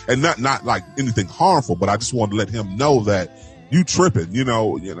guy. And not like anything harmful, but I just wanted to let him know that you tripping,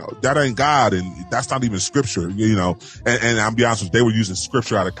 that ain't God. And that's not even scripture, and I'll be honest with you, they were using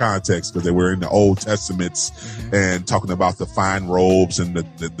scripture out of context because they were in the Old Testaments and talking about the fine robes and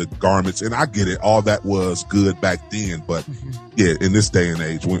the garments. And I get it. All that was good back then. But in this day and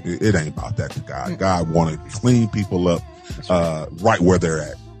age, it ain't about that to God. God wanted to clean people up, right where they're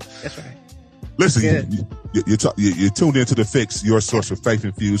at. That's right. Listen, you're tuned into The Fix, your source for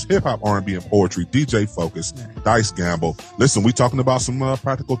faith-infused hip-hop, R&B, and poetry. DJ Focus, Dice Gamble. Listen, we talking about some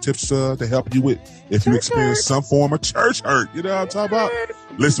practical tips to help you with if you experience some form of church hurt. You know what I'm talking about?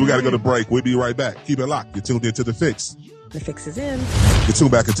 Listen, we got to go to break. We'll be right back. Keep it locked. You're tuned into The Fix. The Fix is in. You're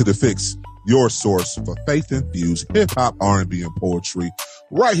tuned back into The Fix, your source for faith-infused hip-hop, R&B, and poetry.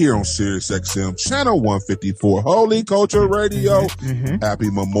 Right here on Sirius XM, channel 154, Holy Culture Radio. Happy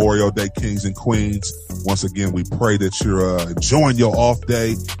Memorial Day, kings and queens. Once again, we pray that you're enjoying your off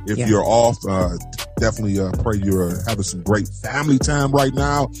day. If you're off, definitely pray you're having some great family time right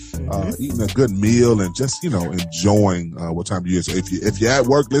now, eating a good meal and just, enjoying what time of year. So if you're at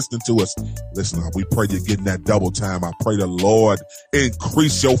work listening to us, listen, we pray you're getting that double time. I pray the Lord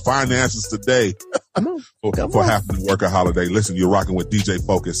increase your finances today for having to work a holiday. Listen, you're rocking with DJ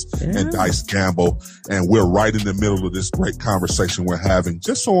Focus and Dice Gamble, and we're right in the middle of this great conversation we're having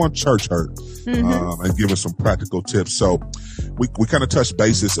just on church hurt, and giving some practical tips. So we kind of touched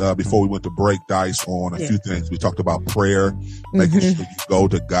bases before we went to break, Dice, on a few things. We talked about prayer, making sure you go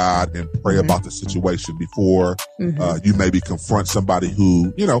to God and pray about the situation before you maybe confront somebody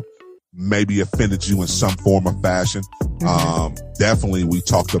who, maybe offended you in some form or fashion. Definitely we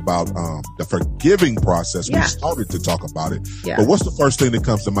talked about the forgiving process. We started to talk about it. But what's the first thing that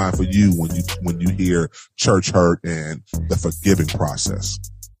comes to mind for you when you hear church hurt and the forgiving process?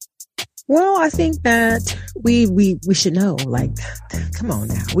 Well, I think that we should know, like, come on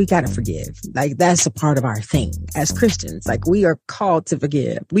now, we got to forgive. Like, that's a part of our thing as Christians. Like, we are called to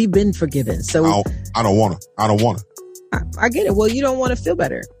forgive. We've been forgiven. So I don't want to. I get it. Well, you don't want to feel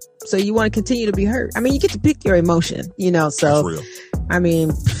better. So you want to continue to be hurt. I mean, you get to pick your emotion, so, that's real. I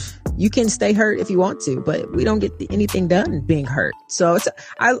mean, you can stay hurt if you want to, but we don't get anything done being hurt. So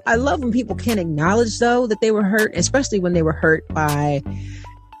I love when people can acknowledge though that they were hurt, especially when they were hurt by,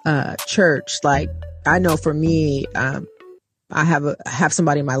 church. Like, I know for me, I have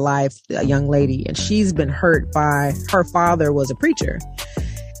somebody in my life, a young lady, and she's been hurt by her father was a preacher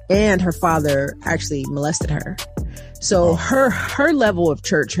and her father actually molested her. So her level of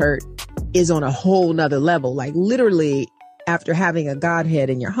church hurt is on a whole nother level. Like, literally, after having a Godhead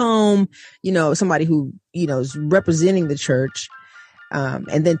in your home, somebody who, is representing the church,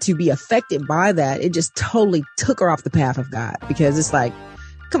 and then to be affected by that, it just totally took her off the path of God, because it's like,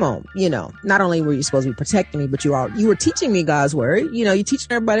 come on, not only were you supposed to be protecting me, but you were teaching me God's word. You're teaching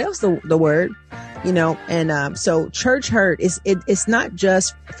everybody else the word, and so church hurt it's not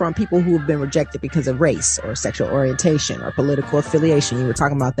just from people who have been rejected because of race or sexual orientation or political affiliation. You were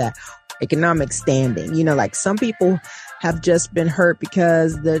talking about that, economic standing. Like, some people have just been hurt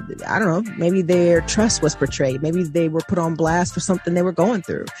because I don't know, maybe their trust was betrayed. Maybe they were put on blast for something they were going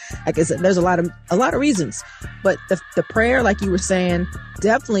through. Like I said, there's a lot of reasons, but the prayer, like you were saying,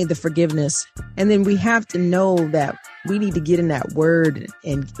 definitely the forgiveness. And then we have to know that we need to get in that word.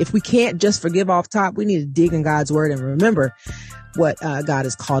 And if we can't just forgive off top, we need to dig in God's word and remember what God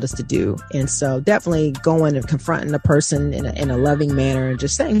has called us to do. And so definitely going and confronting a person in a loving manner and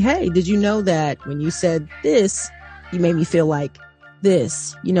just saying, hey, did you know that when you said this, you made me feel like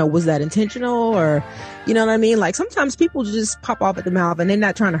this, was that intentional? Or, you know what I mean? Like, sometimes people just pop off at the mouth and they're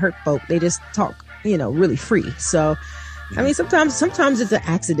not trying to hurt folk. They just talk, really free. So, I mean, sometimes it's an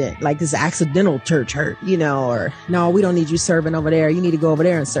accident, like this accidental church hurt, or no, we don't need you serving over there. You need to go over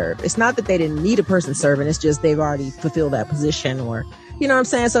there and serve. It's not that they didn't need a person serving. It's just they've already fulfilled that position, or, you know what I'm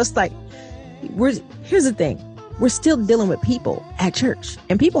saying? So it's like, here's the thing. We're still dealing with people at church,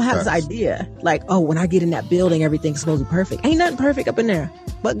 and people have this idea like, oh, when I get in that building, everything's supposed to be perfect. Ain't nothing perfect up in there,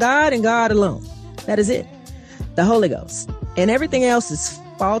 but God and God alone. That is it. The Holy Ghost, and everything else is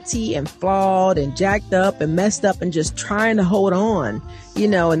faulty and flawed and jacked up and messed up and just trying to hold on,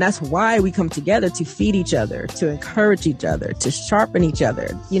 and that's why we come together, to feed each other, to encourage each other, to sharpen each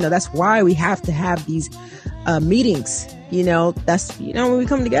other. That's why we have to have these meetings. That's, when we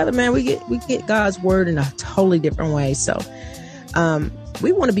come together, man, we get God's word in a totally different way. So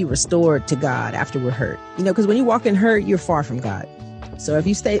we want to be restored to God after we're hurt, because when you walk in hurt, you're far from God. So if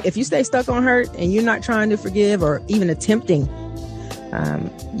you stay stuck on hurt and you're not trying to forgive or even attempting,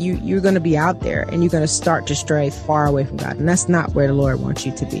 you're going to be out there and you're going to start to stray far away from God. And that's not where the Lord wants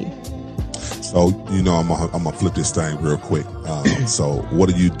you to be. So, I'm gonna flip this thing real quick. So what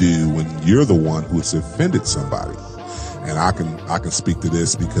do you do when you're the one who's offended somebody? And I can speak to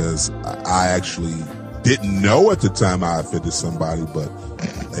this because I actually didn't know at the time I offended somebody, but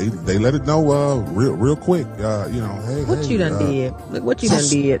they let it know real quick. Hey, what you done did? Look what you done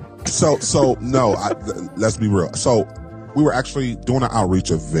did. So no, let's be real. So we were actually doing an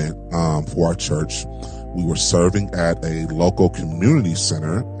outreach event for our church. We were serving at a local community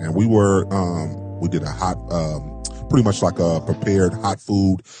center, and we did a hot, pretty much like a prepared hot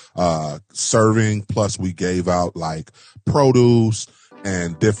food serving. Plus, we gave out like produce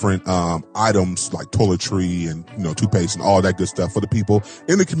and different items like toiletry and toothpaste and all that good stuff for the people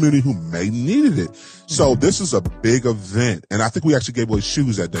in the community who may needed it. So this is a big event, and I think we actually gave away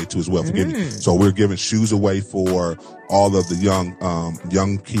shoes that day too as well. Forgive me. So we're giving shoes away for all of the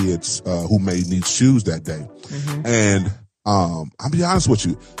young kids who may need shoes that day. And I'll be honest with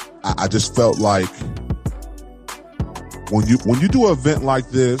you, I just felt like when you do an event like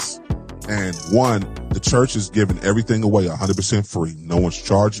this, and one, the church is giving everything away 100% free. No one's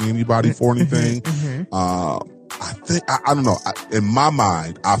charging anybody for anything. I think, I don't know. In my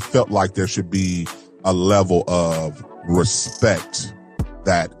mind, I felt like there should be a level of respect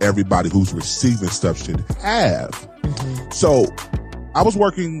that everybody who's receiving stuff should have. So I was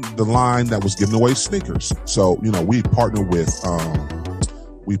working the line that was giving away sneakers. So,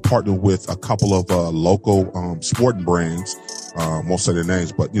 we partnered with a couple of local sporting brands. Won't say their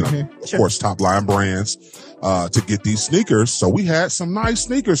names, but of course, top line brands to get these sneakers. So we had some nice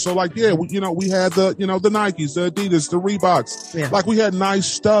sneakers. So we had the the Nikes, the Adidas, the Reeboks. Yeah. Like we had nice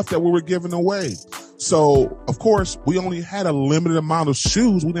stuff that we were giving away. So of course, we only had a limited amount of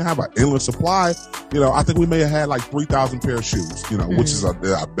shoes. We didn't have an endless supply. I think we may have had like 3,000 pair of shoes. Which is a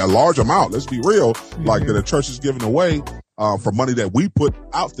large amount. Let's be real. Like that the church is giving away. For money that we put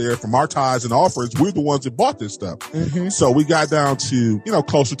out there from our tithes and offerings, we're the ones that bought this stuff. So we got down to,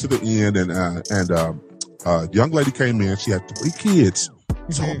 closer to the end, and a young lady came in. She had 3 kids.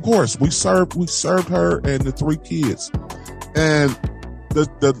 So of course we served her and the 3 kids. And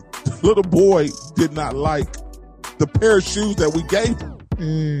the little boy did not like the pair of shoes that we gave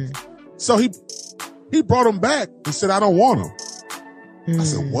him. So he brought them back and said, I don't want them. I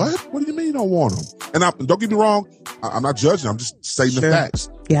said, what? What do you mean you don't want them? And don't get me wrong, I'm not judging. I'm just stating the facts.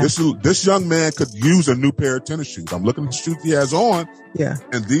 Yeah. This young man could use a new pair of tennis shoes. I'm looking at the shoes he has on. Yeah.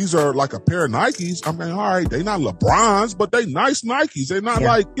 And these are like a pair of Nikes. I'm like, all right, they not LeBrons, but they nice Nikes. They're not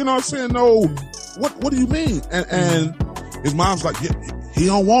like, what I'm saying? No, what do you mean? And his mom's like, yeah, he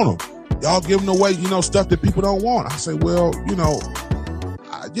don't want them. Y'all giving away, stuff that people don't want. I say, well,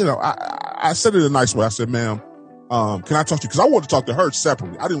 I said it in a nice way. I said, ma'am, can I talk to you? Because I wanted to talk to her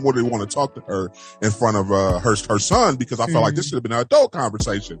separately. I didn't really want to talk to her in front of her son because I felt like this should have been an adult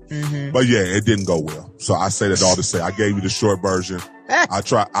conversation. But yeah, it didn't go well. So I say that all to say I gave you the short version.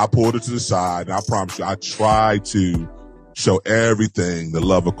 I pulled it to the side, and I promise you, I tried to show everything the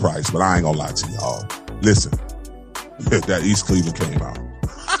love of Christ. But I ain't gonna lie to y'all. Listen, that East Cleveland came out.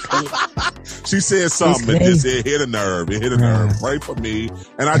 She said something and it hit a nerve. It hit a nerve. Pray for me.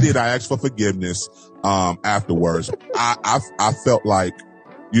 And I did. I asked for forgiveness afterwards. I felt like,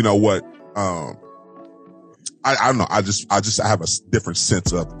 what, I don't know. I have a different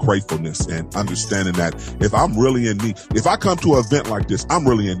sense of gratefulness and understanding that if I'm really in need, if I come to an event like this, I'm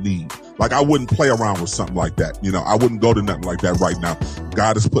really in need. Like I wouldn't play around with something like that. I wouldn't go to nothing like that right now.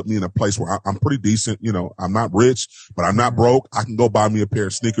 God has put me in a place where I'm pretty decent. I'm not rich, but I'm not broke. I can go buy me a pair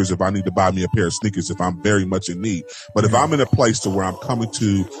of sneakers if I need to buy me a pair of sneakers if I'm very much in need. But if I'm in a place to where I'm coming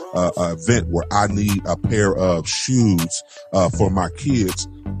to an event where I need a pair of shoes for my kids,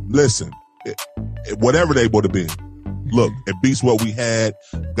 listen, whatever they would have been, look, it beats what we had.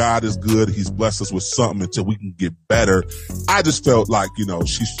 God is good. He's blessed us with something until we can get better. I just felt like, you know,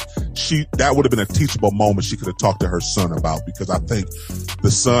 she that would have been a teachable moment she could have talked to her son about, because I think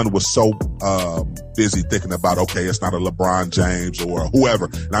the son was so busy thinking about, okay, it's not a LeBron James or whoever.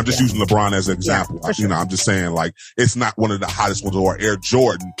 And I'm just using LeBron as an example. Yeah, sure. You know, I'm just saying, like, it's not one of the hottest ones, or Air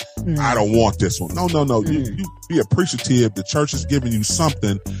Jordan. I don't want this one. No. You be appreciative. The church is giving you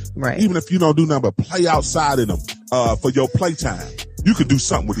something. Right. Even if you don't do nothing but play outside in them for your playtime, you could do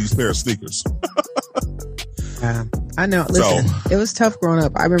something with these pair of sneakers. I know. Listen, it was tough growing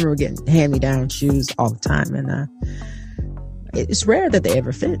up. I remember getting hand-me-down shoes all the time, and it's rare that they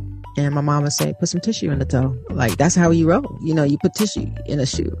ever fit. And my mom would say, put some tissue in the toe. Like, that's how you roll. You know, you put tissue in a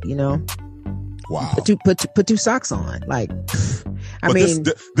shoe, you know? Wow. Put two socks on. Like, I mean,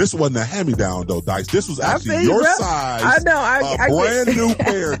 this wasn't a hand-me-down though, Dice. This was actually your size. I know. A brand new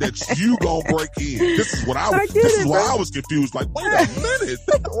pair that you gonna break in. This is what this is why I was confused. Like, wait a minute.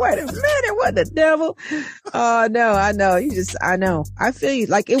 Wait a minute. What the devil? Oh, no, I know. I know. I feel you.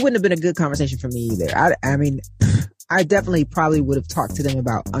 Like, it wouldn't have been a good conversation for me either. I mean, I definitely probably would have talked to them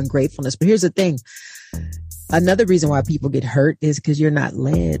about ungratefulness. But here's the thing. Another reason why people get hurt is because you're not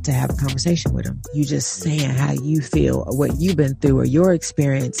led to have a conversation with them. You just saying how you feel or what you've been through or your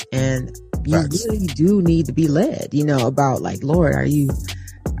experience. And you really do need to be led, you know, about like, Lord,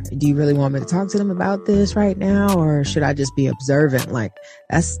 do you really want me to talk to them about this right now? Or should I just be observant? Like,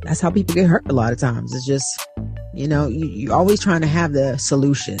 that's how people get hurt a lot of times. It's just, you know, you're always trying to have the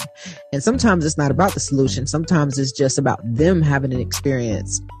solution. And sometimes it's not about the solution. Sometimes it's just about them having an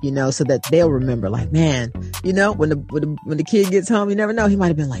experience, you know, so that they'll remember, like, man, you know, when the kid gets home, you never know. He might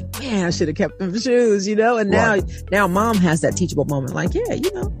have been like, man, I should have kept them shoes, you know? And now mom has that teachable moment. Like, yeah,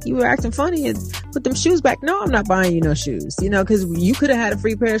 you know, you were acting funny and put them shoes back. No, I'm not buying you no shoes, you know, cause you could have had a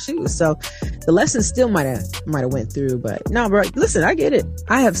free pair of shoes. So the lesson still might have went through, but no, bro, listen, I get it.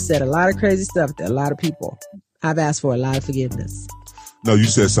 I have said a lot of crazy stuff to a lot of people. I've asked for a lot of forgiveness. No, you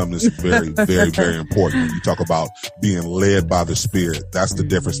said something that's very, very, very important. When you talk about being led by the Spirit, that's the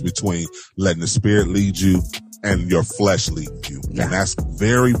difference between letting the Spirit lead you and your flesh lead you. Yeah. And that's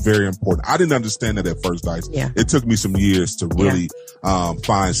very, very important. I didn't understand that at first, Dice. Yeah. It took me some years to really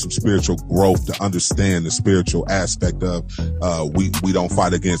find some spiritual growth, to understand the spiritual aspect of we don't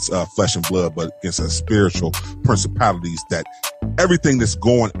fight against flesh and blood, but against spiritual principalities. That everything that's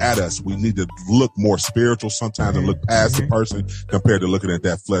going at us, we need to look more spiritual sometimes and look past the person compared to looking at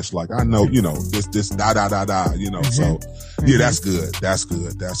that flesh. Like, I know, you know, this you know. So yeah, that's good. That's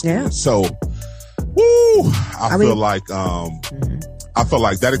good. That's good. So, woo! I feel like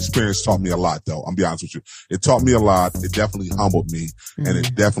that experience taught me a lot, though. I'm be honest with you. It taught me a lot. It definitely humbled me, and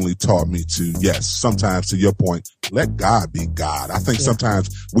it definitely taught me to, yes, sometimes, to your point, let God be God. I think sometimes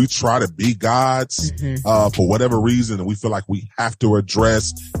we try to be gods for whatever reason, and we feel like we have to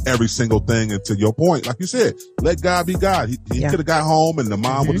address every single thing. And to your point, like you said, let God be God. He could have got home, and the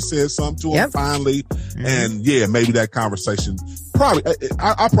mom would have said something to him finally, and maybe that conversation.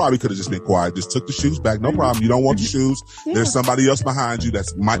 I probably could have just been quiet. Just took the shoes back. No problem. You don't want the shoes. There's somebody else behind you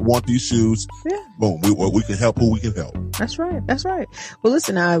that might want these shoes. Yeah. Boom. We can help who we can help. That's right. That's right. Well,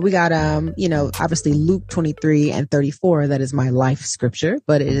 listen, we got, you know, obviously Luke 23:34. That is my life scripture,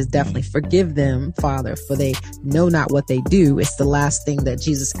 but it is definitely forgive them, Father, for they know not what they do. It's the last thing that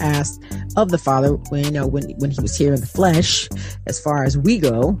Jesus asked of the Father when, you know, when he was here in the flesh, as far as we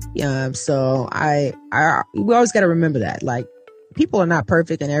go. So we always got to remember that, like, people are not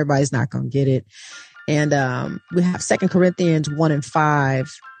perfect and everybody's not going to get it. And we have 2 Corinthians 1:5.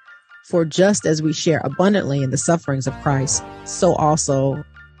 For just as we share abundantly in the sufferings of Christ, so also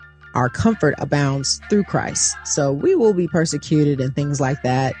our comfort abounds through Christ. So we will be persecuted and things like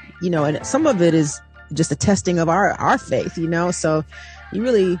that, you know, and some of it is just a testing of our faith, you know. So you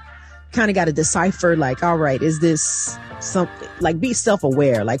really kind of got to decipher, like, all right, is this something, like, be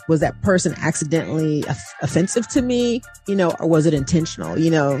self-aware, like, was that person accidentally offensive to me, you know, or was it intentional,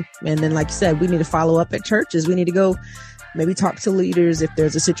 you know? And then, like you said, we need to follow up at churches. We need to go maybe talk to leaders if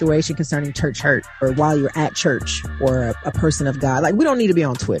there's a situation concerning church hurt, or while you're at church, or a person of God. Like, we don't need to be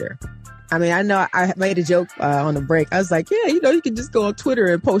on Twitter. I mean, I know I made a joke on the break. I was like, yeah, you know, you can just go on Twitter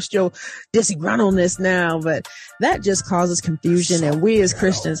and post your disgruntledness now, but that just causes confusion. And we as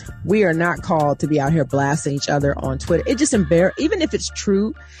Christians, we are not called to be out here blasting each other on Twitter. It just even if it's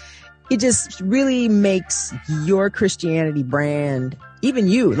true, it just really makes your Christianity brand, even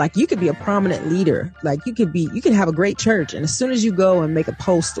you, like, you could be a prominent leader. Like, you could have a great church. And as soon as you go and make a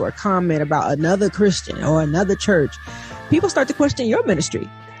post or a comment about another Christian or another church, people start to question your ministry.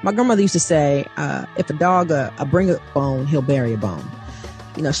 My grandmother used to say, if a dog bring a bone, he'll bury a bone.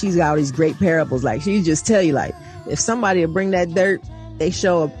 You know, she's got all these great parables. Like, she just tell you, like, if somebody will bring that dirt, they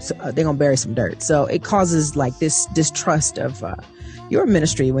show up, they're gonna bury some dirt. So it causes like this distrust of your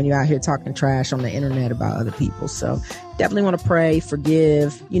ministry when you're out here talking trash on the internet about other people. So definitely want to pray,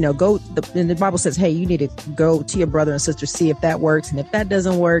 forgive, and the Bible says, hey, you need to go to your brother and sister, see if that works. And if that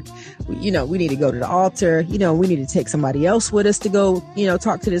doesn't work, we need to go to the altar. We need to take somebody else with us to go,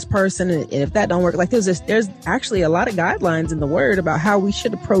 talk to this person. And if that don't work, like there's actually a lot of guidelines in the word about how we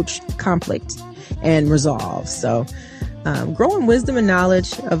should approach conflict and resolve. So grow in wisdom and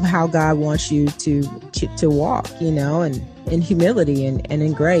knowledge of how God wants you to walk, and in humility and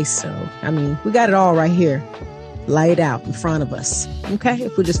in grace. So, we got it all right here, laid out in front of us. Okay.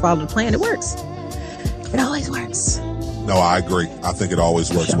 If we just follow the plan, it works. It always works. No, I agree. I think it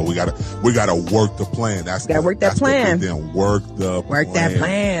always works, but we gotta work the plan. Work that plan. Then work that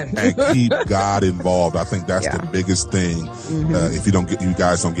plan and keep God involved. I think that's the biggest thing. If you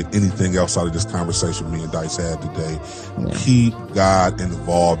guys don't get anything else out of this conversation me and Dice had today, keep God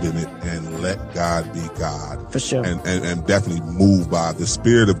involved in it and let God be God. For sure. And definitely move by the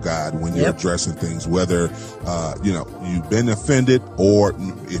Spirit of God when you're addressing things, whether, you've been offended or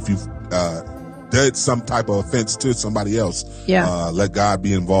if you've, did some type of offense to somebody else. Let God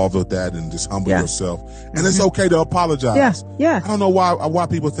be involved with that and just humble yourself. And it's okay to apologize. I don't know why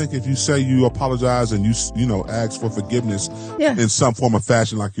people think if you say you apologize and you ask for forgiveness in some form of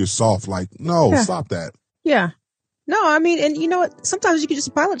fashion, like you're soft. Like, no, stop that. Yeah. No, and you know what? Sometimes you can just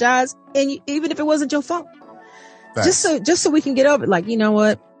apologize, and even if it wasn't your fault, just so we can get over it. Like, you know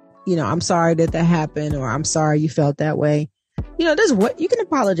what? I'm sorry that happened, or I'm sorry you felt that way. There's what you can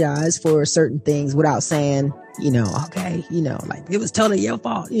apologize for certain things without saying, okay, like it was totally your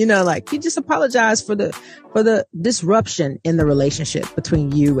fault. Like you just apologize for the disruption in the relationship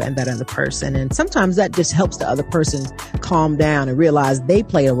between you and that other person. And sometimes that just helps the other person calm down and realize they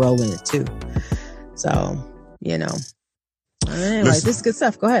play a role in it too. So, anyway, this is good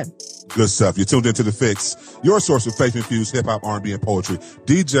stuff. Go ahead. Good stuff. You're tuned into The Fix, your source of faith-infused hip-hop, R&B, and poetry.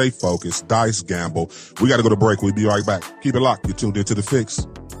 DJ Focus, Dice Gamble. We got to go to break. We'll be right back. Keep it locked. You're tuned into The Fix.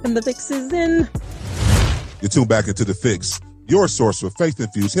 And The Fix is in. You're tuned back into The Fix, your source of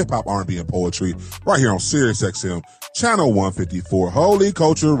faith-infused hip-hop, R&B, and poetry, right here on Sirius XM, Channel 154, Holy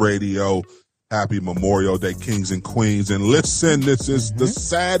Culture Radio. Happy Memorial Day, kings and queens. And listen, this is the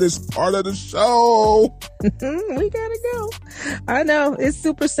saddest part of the show. We gotta go. I know, it's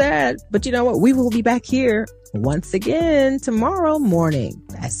super sad. But you know what? We will be back here once again tomorrow morning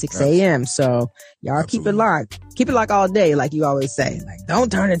at 6 a.m. So y'all keep it locked. Keep it locked all day, like you always say. Like, don't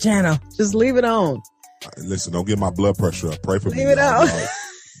turn the channel. Just leave it on. Listen, don't get my blood pressure up. Pray for me. Leave it on.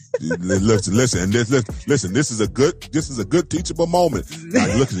 Listen. This is a good teachable moment.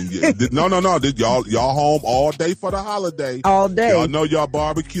 Like, listen, no. Y'all home all day for the holiday. All day. Y'all know y'all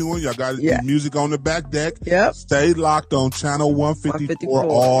barbecuing. Y'all got music on the back deck. Yep. Stay locked on Channel 154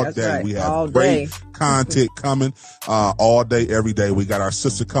 all day. That's right. We have all great content coming all day, every day. We got our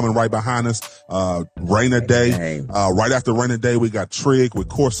sister coming right behind us. Raina Day. Right after Raina Day, we got Trig with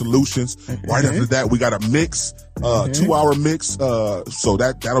Core Solutions. Right after that, we got a mix. 2-hour mix. So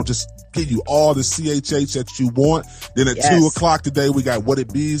that'll just give you all the CHH that you want. Then at 2 o'clock today, we got What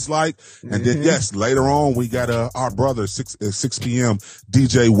It Be's Like. And then, later on, we got our brother, 6 p.m.,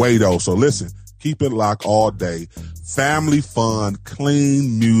 DJ Wado. So listen, keep it locked all day. Family fun,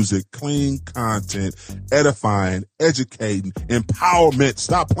 clean music, clean content, edifying, educating, empowerment.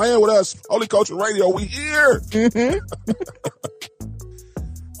 Stop playing with us. Holy Culture Radio, we here.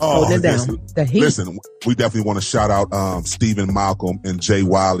 Listen, we definitely want to shout out Stephen Malcolm and Jay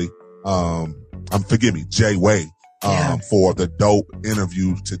Wiley. Jay Way, for the dope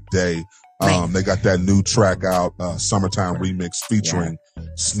interview today. They got that new track out, Summertime Remix featuring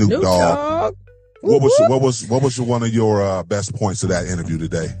Snoop Dogg. What was one of your best points of that interview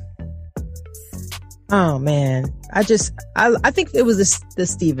today? Oh man, I think it was the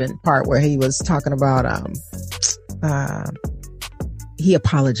Stephen part where he was talking about he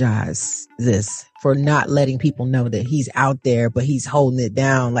apologized for not letting people know that he's out there, but he's holding it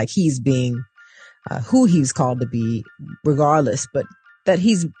down, like he's being who he's called to be regardless, but that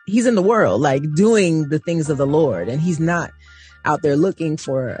he's in the world, like doing the things of the Lord, and he's not out there looking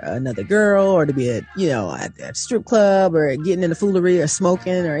for another girl or to be at a strip club or getting into foolery or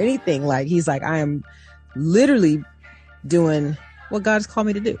smoking or anything. Like he's like, I am literally doing what God's called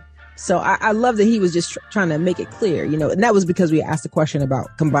me to do. So I love that he was just trying to make it clear, and that was because we asked the question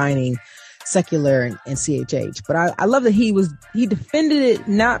about combining secular and CHH. But I love that he defended it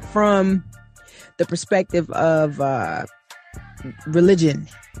not from the perspective of religion,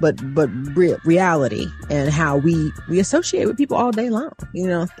 but reality and how we associate with people all day long.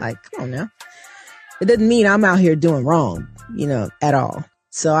 Like, come on now. it doesn't mean I'm out here doing wrong, you know, at all.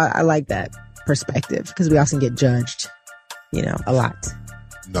 So I like that perspective because we often get judged, you know, a lot.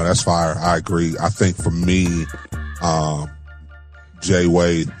 No, that's fire. I agree. I think for me, Jay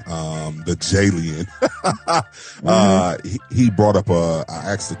Wade, the Jalian, he brought up I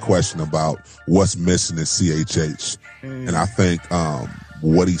asked the question about what's missing in CHH. And I think,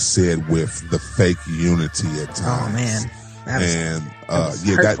 what he said with the fake unity at times. Oh man.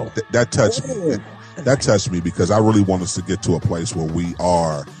 That touched me. That touched me because I really want us to get to a place where we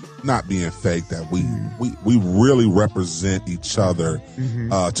are not being fake, that we really represent each other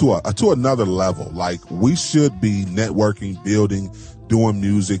to another level. Like, we should be networking, building, doing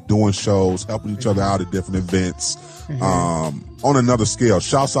music, doing shows, helping each other out at different events on another scale.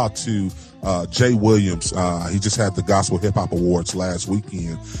 Shouts out to Jay Williams. He just had the Gospel Hip Hop Awards last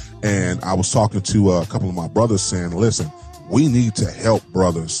weekend, and I was talking to a couple of my brothers saying, listen, we need to help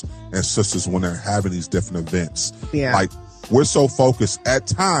brothers and sisters when they're having these different events. Yeah. Like, we're so focused at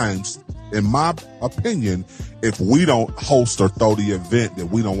times, in my opinion, if we don't host or throw the event, that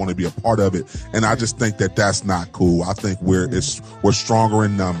we don't want to be a part of it. And I just think that that's not cool. I think we're stronger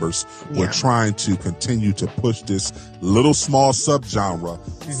in numbers. Yeah. We're trying to continue to push this little small subgenre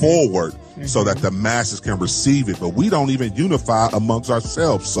forward so that the masses can receive it, but we don't even unify amongst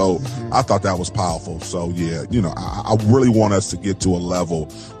ourselves. So I thought that was powerful. So yeah, you know, I really want us to get to a level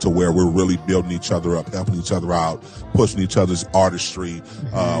to where we're really building each other up, helping each other out, pushing each other's artistry,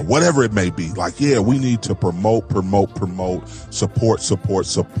 whatever it may be. Like, yeah, we need to promote, support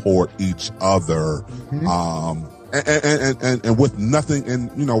each other. And with nothing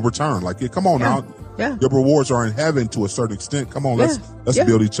in, you know, return. Like, yeah, come on now. Yeah. Your rewards are in heaven to a certain extent. Come on, let's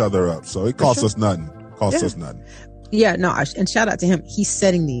build each other up. So it costs us nothing. Us nothing. Yeah, no, and shout out to him. He's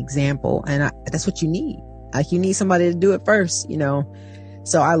setting the example, and that's what you need. Like, you need somebody to do it first, you know.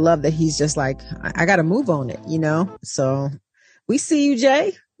 So I love that he's just like, I got to move on it, you know. So we see you,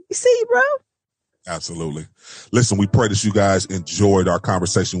 Jay. We see you, bro. Absolutely. Listen, we pray that you guys enjoyed our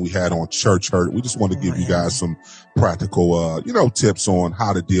conversation we had on church hurt. We just want to give you guys some practical, tips on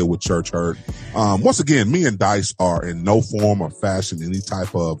how to deal with church hurt. Once again, me and Dice are in no form or fashion any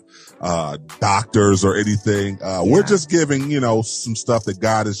type of doctors or anything. We're just giving, some stuff that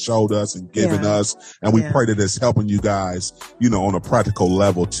God has showed us and given us. And we pray that it's helping you guys, on a practical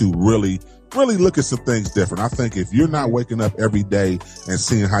level to really look at some things different. I think if you're not waking up every day and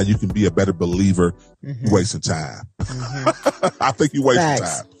seeing how you can be a better believer, you're wasting time. I think you're wasting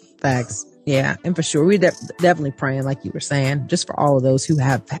time. Facts. Yeah. And for sure, we're definitely praying, like you were saying, just for all of those who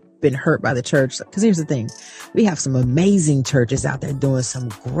have been hurt by the church. Because here's the thing. We have some amazing churches out there doing some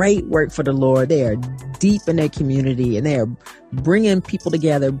great work for the Lord. They are deep in their community and they are bringing people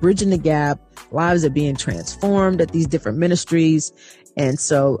together, bridging the gap. Lives are being transformed at these different ministries. And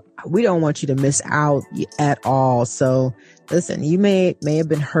so we don't want you to miss out at all. So listen, you may have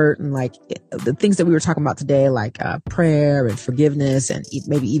been hurt, and like the things that we were talking about today, like prayer and forgiveness and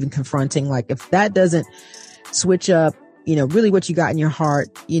maybe even confronting, like if that doesn't switch up, really what you got in your heart,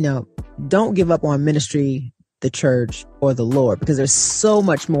 don't give up on ministry, the church, or the Lord, because there's so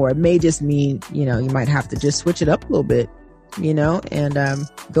much more. It may just mean, you might have to just switch it up a little bit, and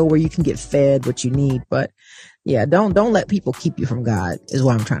go where you can get fed what you need. But yeah, don't let people keep you from God is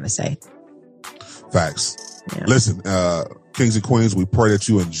what I'm trying to say. Facts. Yeah. Listen, kings and queens, we pray that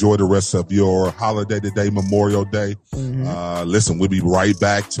you enjoy the rest of your holiday today, Memorial Day. Listen, we'll be right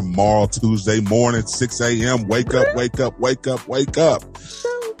back tomorrow, Tuesday morning, 6 a.m. Wake up, wake up, wake up, wake up.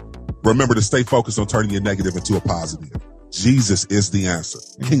 Remember to stay focused on turning your negative into a positive. Jesus is the answer.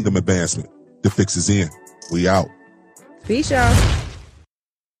 Kingdom advancement. The fix is in. We out. Peace, y'all.